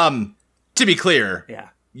something's up. To be clear. Yeah.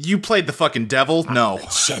 You played the fucking devil? No.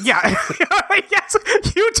 Shit. Yeah. Yes,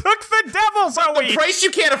 you took the devil, Zoe. The price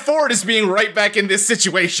you can't afford is being right back in this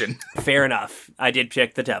situation. Fair enough. I did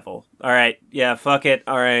pick the devil. All right. Yeah, fuck it.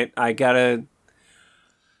 All right. I gotta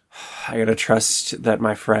trust that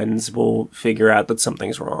my friends will figure out that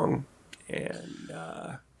something's wrong and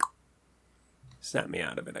snap me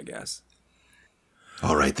out of it, I guess.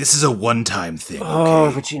 All right, this is a one-time thing,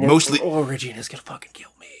 okay? Regina's gonna fucking kill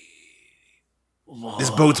me. This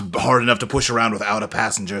boat's hard enough to push around without a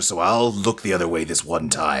passenger, so I'll look the other way this one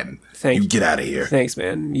time. You get out of here. Thanks,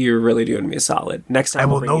 man. You're really doing me a solid. Next time I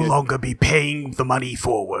will no longer be paying the money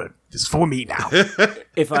forward. It's for me now.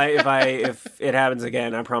 If it happens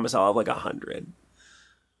again, I promise I'll have like 100.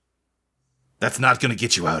 That's not gonna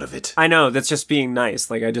get you out of it. I know. That's just being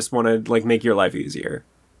nice. Like, I just want to like make your life easier.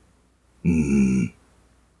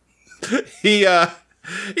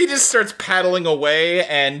 He just starts paddling away,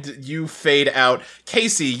 and you fade out.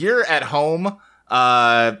 Casey, you're at home.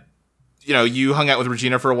 You hung out with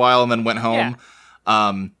Regina for a while and then went home.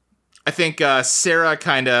 Yeah. I think Sarah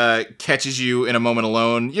kind of catches you in a moment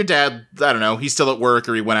alone. Your dad, I don't know, he's still at work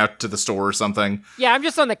or he went out to the store or something. Yeah, I'm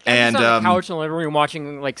just on the couch in the living room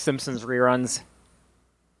watching like Simpsons reruns.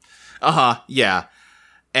 Yeah.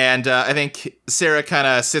 And I think Sarah kind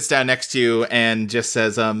of sits down next to you and just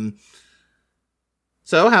says,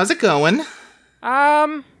 so, how's it going? It's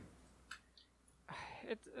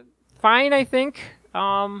fine, I think.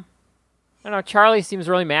 I don't know, Charlie seems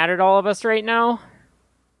really mad at all of us right now.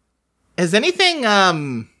 Has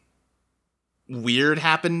anything, weird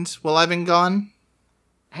happened while I've been gone?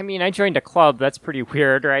 I mean, I joined a club. That's pretty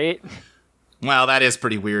weird, right? Well, that is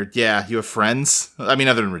pretty weird. Yeah, you have friends? I mean,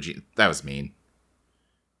 other than Regina. That was mean.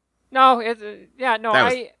 No,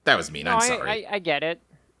 that was mean. I'm sorry. I get it.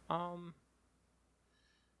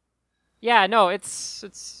 Yeah, no,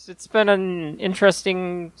 it's been an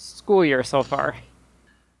interesting school year so far.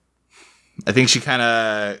 I think she kind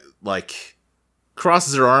of, like,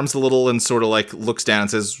 crosses her arms a little and sort of, like, looks down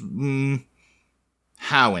and says,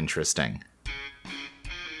 how interesting.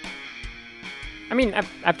 I mean,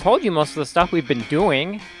 I've told you most of the stuff we've been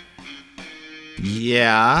doing.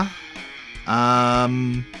 Yeah.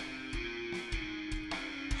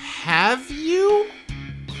 Have you?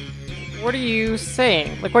 What are you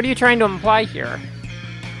saying? Like, what are you trying to imply here?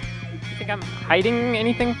 You think I'm hiding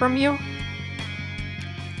anything from you?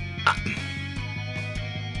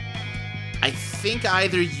 I think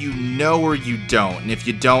either you know or you don't, and if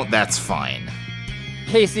you don't, that's fine.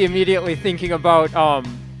 Casey immediately thinking about,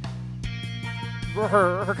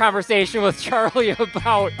 her conversation with Charlie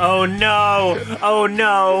about... Oh no! Oh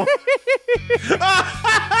no!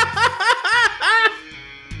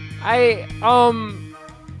 I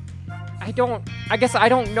guess I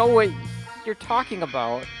don't know what you're talking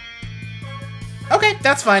about. Okay,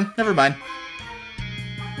 that's fine. Never mind.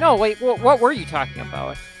 No, wait, what were you talking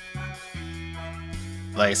about?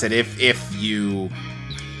 Like I said, if you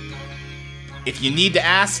need to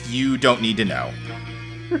ask, you don't need to know.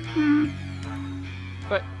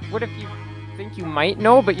 But what if you think you might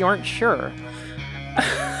know, but you aren't sure?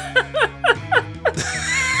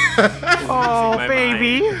 Oh,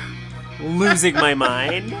 baby. Losing my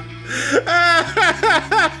mind.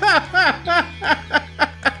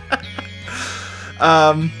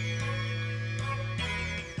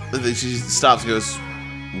 She stops and goes,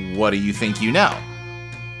 "What do you think you know?"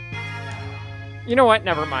 You know what?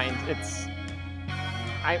 Never mind.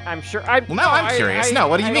 I'm sure. Well, now I'm curious. No,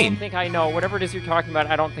 what do you mean? I don't think I know. Whatever it is you're talking about,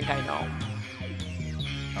 I don't think I know.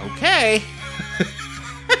 Okay.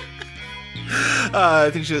 I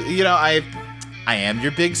think I am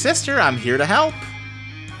your big sister. I'm here to help.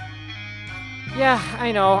 Yeah,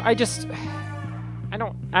 I know. I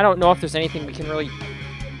don't know if there's anything we can really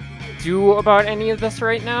do about any of this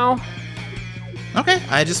right now. Okay,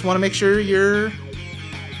 I just want to make sure you're,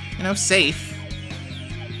 safe.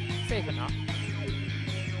 Safe enough.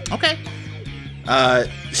 Okay.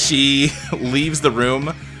 She leaves the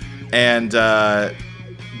room, and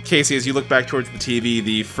Casey, as you look back towards the TV,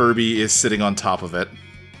 the Furby is sitting on top of it.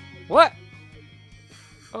 What?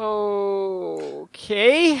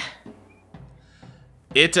 Okay.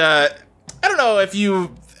 I don't know if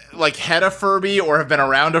you had a Furby or have been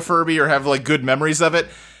around a Furby or have good memories of it.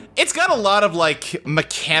 It's got a lot of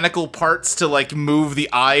mechanical parts to move the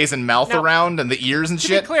eyes and mouth around and the ears and shit.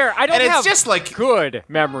 To be clear, I don't and have it's just good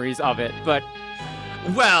memories of it, but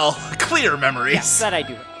clear memories. Yes, that I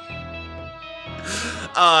do.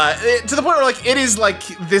 To the point where it is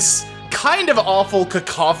this kind of awful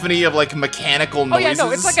cacophony of mechanical noises. Oh yeah,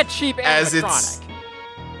 no, it's like a cheap animatronic.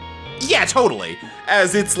 Yeah, totally.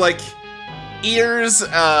 As its ears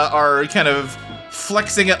are kind of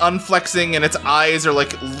flexing and unflexing, and its eyes are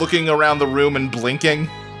looking around the room and blinking.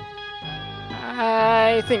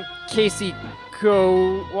 I think Casey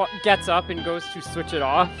gets up and goes to switch it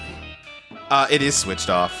off. It is switched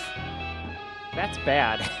off. That's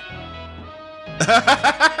bad.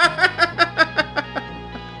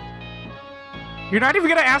 You're not even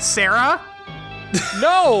gonna ask Sarah?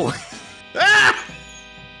 No!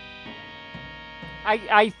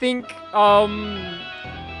 I think,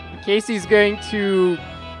 Casey's going to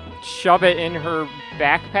shove it in her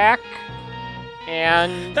backpack,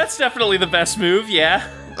 and... That's definitely the best move, yeah.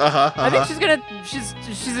 I think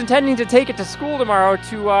she's intending to take it to school tomorrow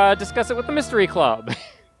to, discuss it with the Mystery Club.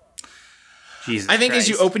 Jesus I think Christ.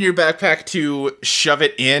 as you open your backpack to shove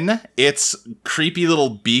it in, its creepy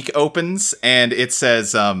little beak opens, and it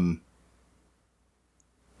says, "The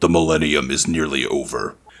millennium is nearly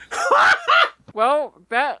over." Well,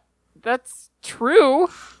 that's true.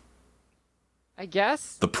 I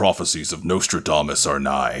guess. The prophecies of Nostradamus are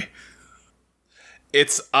nigh.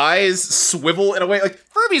 Its eyes swivel in a way,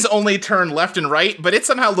 Furbies only turn left and right, but it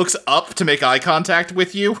somehow looks up to make eye contact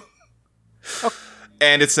with you. Oh.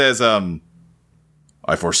 And it says, I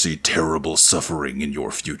foresee terrible suffering in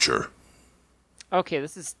your future. Okay,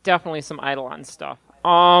 this is definitely some Eidolon stuff.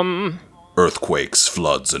 Earthquakes,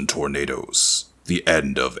 floods, and tornadoes. The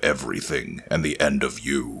end of everything, and the end of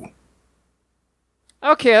you.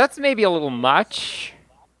 Okay, that's maybe a little much.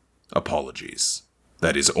 Apologies.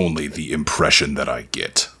 That is only the impression that I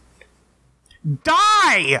get.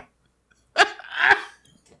 Die!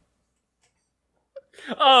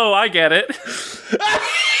 Oh, I get it.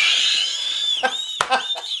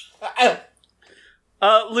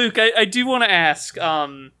 Luke, I do want to ask,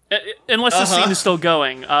 unless the scene is still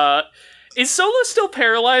going, is Solo still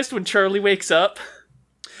paralyzed when Charlie wakes up?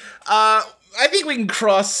 I think we can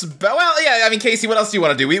cross... Well, yeah, I mean, Casey, what else do you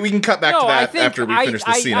want to do? We can cut back to that after we finish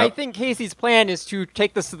the scene I up. think Casey's plan is to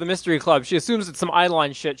take this to the Mystery Club. She assumes it's some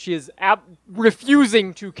Eidolon shit. She is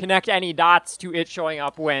refusing to connect any dots to it showing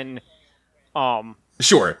up when,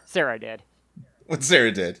 Sure. Sarah did. What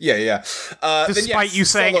Sarah did. Yeah. Despite you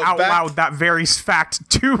saying out loud that very fact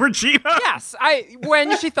to Regina. Yes,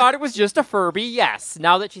 when she thought it was just a Furby, yes.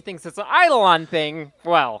 Now that she thinks it's an Eidolon thing,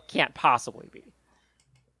 well, can't possibly be.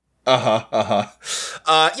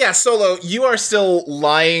 Yeah, Solo, you are still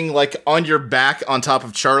lying, like, on your back on top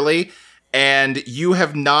of Charlie, and you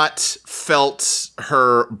have not felt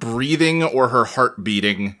her breathing or her heart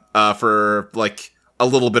beating for, like, a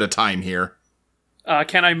little bit of time here.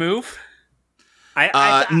 Can I move?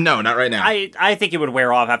 No, not right now. I think it would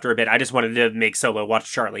wear off after a bit. I just wanted to make Solo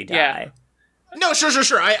watch Charlie die. Yeah. No, sure.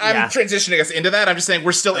 I'm transitioning us into that. I'm just saying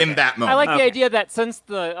we're still in that moment. I like the idea that since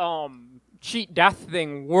the cheat death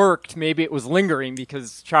thing worked, maybe it was lingering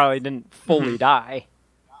because Charlie didn't fully die.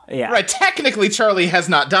 Yeah. Right, technically Charlie has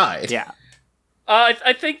not died. Yeah.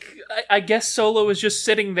 I guess Solo is just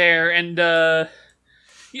sitting there, and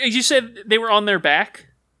you said they were on their back?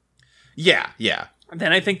 Yeah.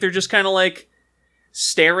 Then I think they're just kind of like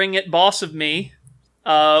staring at Boss of Me,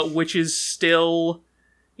 which is still,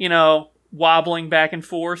 wobbling back and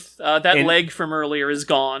forth. That leg from earlier is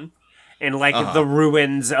gone. And, the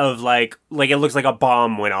ruins of, like, it looks like a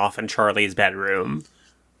bomb went off in Charlie's bedroom.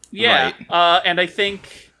 Yeah, right. And I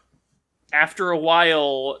think after a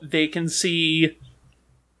while, they can see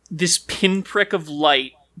this pinprick of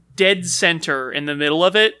light dead center in the middle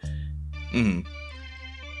of it. Mm.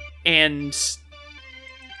 And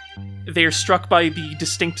they're struck by the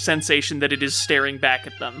distinct sensation that it is staring back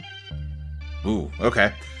at them. Ooh,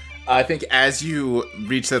 okay. I think as you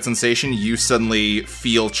reach that sensation, you suddenly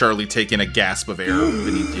feel Charlie take in a gasp of air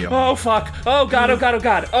beneath you. Oh, fuck. Oh, God, oh, God, oh,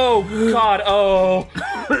 God. Oh, God, oh.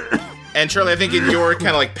 And Charlie, I think in your kind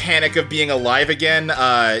of like panic of being alive again,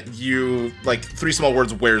 you, like, 3 small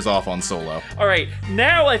words wears off on Solo. All right,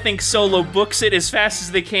 now I think Solo books it as fast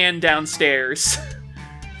as they can downstairs.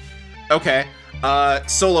 Okay.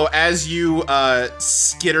 Solo, as you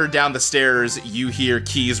skitter down the stairs, you hear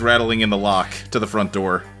keys rattling in the lock to the front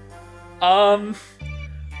door.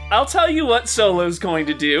 I'll tell you what Solo's going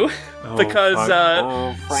to do, because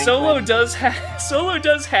Solo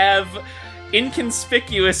does have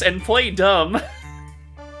inconspicuous and play dumb.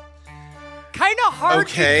 Kind of hard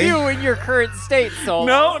to do in your current state,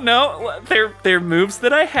 Solo. No, they're moves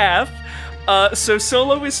that I have. So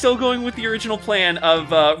Solo is still going with the original plan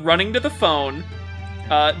of running to the phone,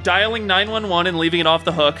 dialing 911 and leaving it off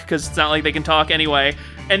the hook, because it's not like they can talk anyway.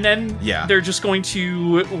 And then they're just going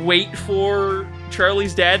to wait for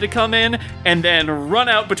Charlie's dad to come in and then run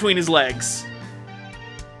out between his legs.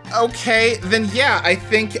 Okay, then I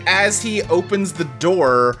think as he opens the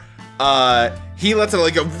door, he lets it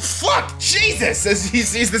like go, fuck, Jesus, as he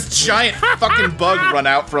sees this giant fucking bug run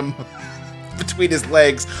out from between his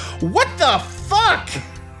legs. What the fuck?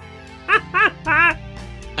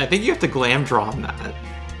 I think you have to glam draw on that.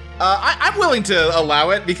 I'm willing to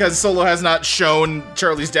allow it, because Solo has not shown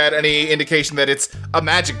Charlie's dad any indication that it's a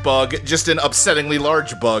magic bug, just an upsettingly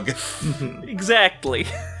large bug. Exactly.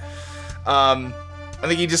 I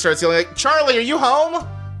think he just starts yelling like, Charlie, are you home?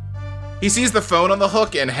 He sees the phone on the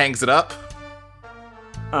hook and hangs it up.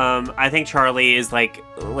 I think Charlie is like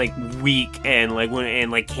weak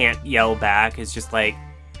and can't yell back. It's just like,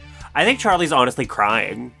 I think Charlie's honestly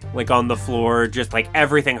crying, like on the floor, just like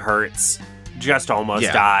everything hurts. Just almost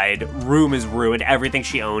died. Room is ruined. Everything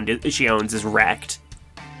she owns is wrecked.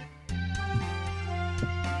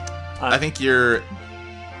 I think your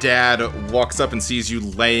dad walks up and sees you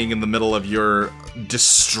laying in the middle of your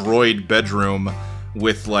destroyed bedroom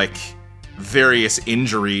with like various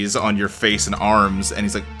injuries on your face and arms, and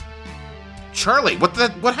he's like, Charlie,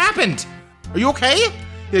 what happened? Are you okay?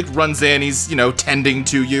 He like runs in, he's, tending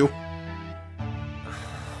to you.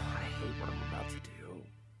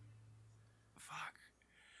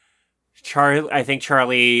 I think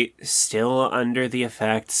Charlie, still under the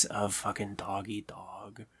effects of fucking doggy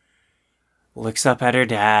dog, looks up at her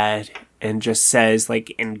dad and just says,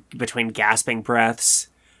 like, in between gasping breaths,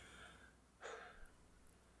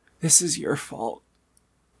 "This is your fault."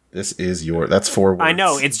 That's 4 words. I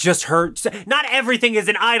know, it's just her. Not everything is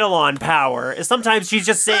an Eidolon power. Sometimes she's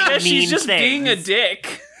just saying mean she's just things. being a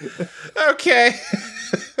dick. Okay.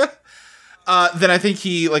 Then I think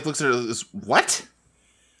he, like, looks at her and goes, what?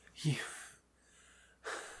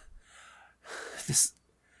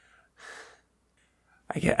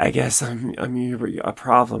 I guess I'm a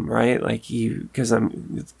problem, right? Like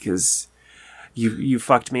because you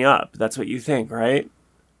fucked me up. That's what you think, right?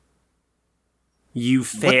 You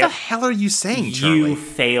failed. What the hell are you saying, Charlie? You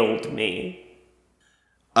failed me.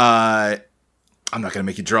 I'm not gonna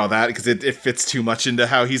make you draw that because it fits too much into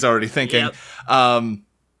how he's already thinking. Yep. I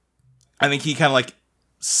think he kind of like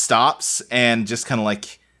stops and just kind of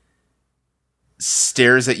like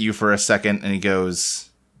stares at you for a second, and he goes,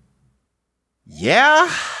 Yeah,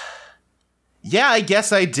 I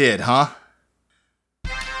guess I did, huh?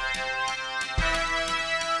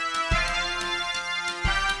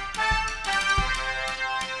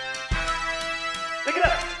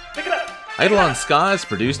 Eidolon SKA is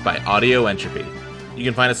produced by Audio Entropy. You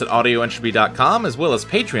can find us at audioentropy.com as well as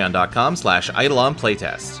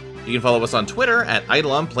patreon.com/EidolonPlaytest. You can follow us on Twitter at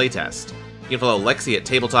EidolonPlaytest. You can follow Lexi at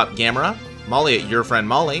Tabletop Gamera, Molly at Your Friend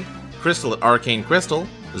Molly, Crystal at Arcane Crystal,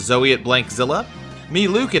 Zoe at Blankzilla, me,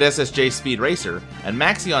 Luke, at SSJ Speed Racer, and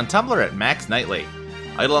Maxie on Tumblr at Max Knightley.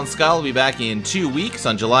 Eidolon SKA will be back in 2 weeks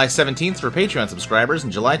on July 17th for Patreon subscribers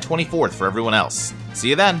and July 24th for everyone else. See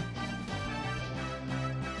you then!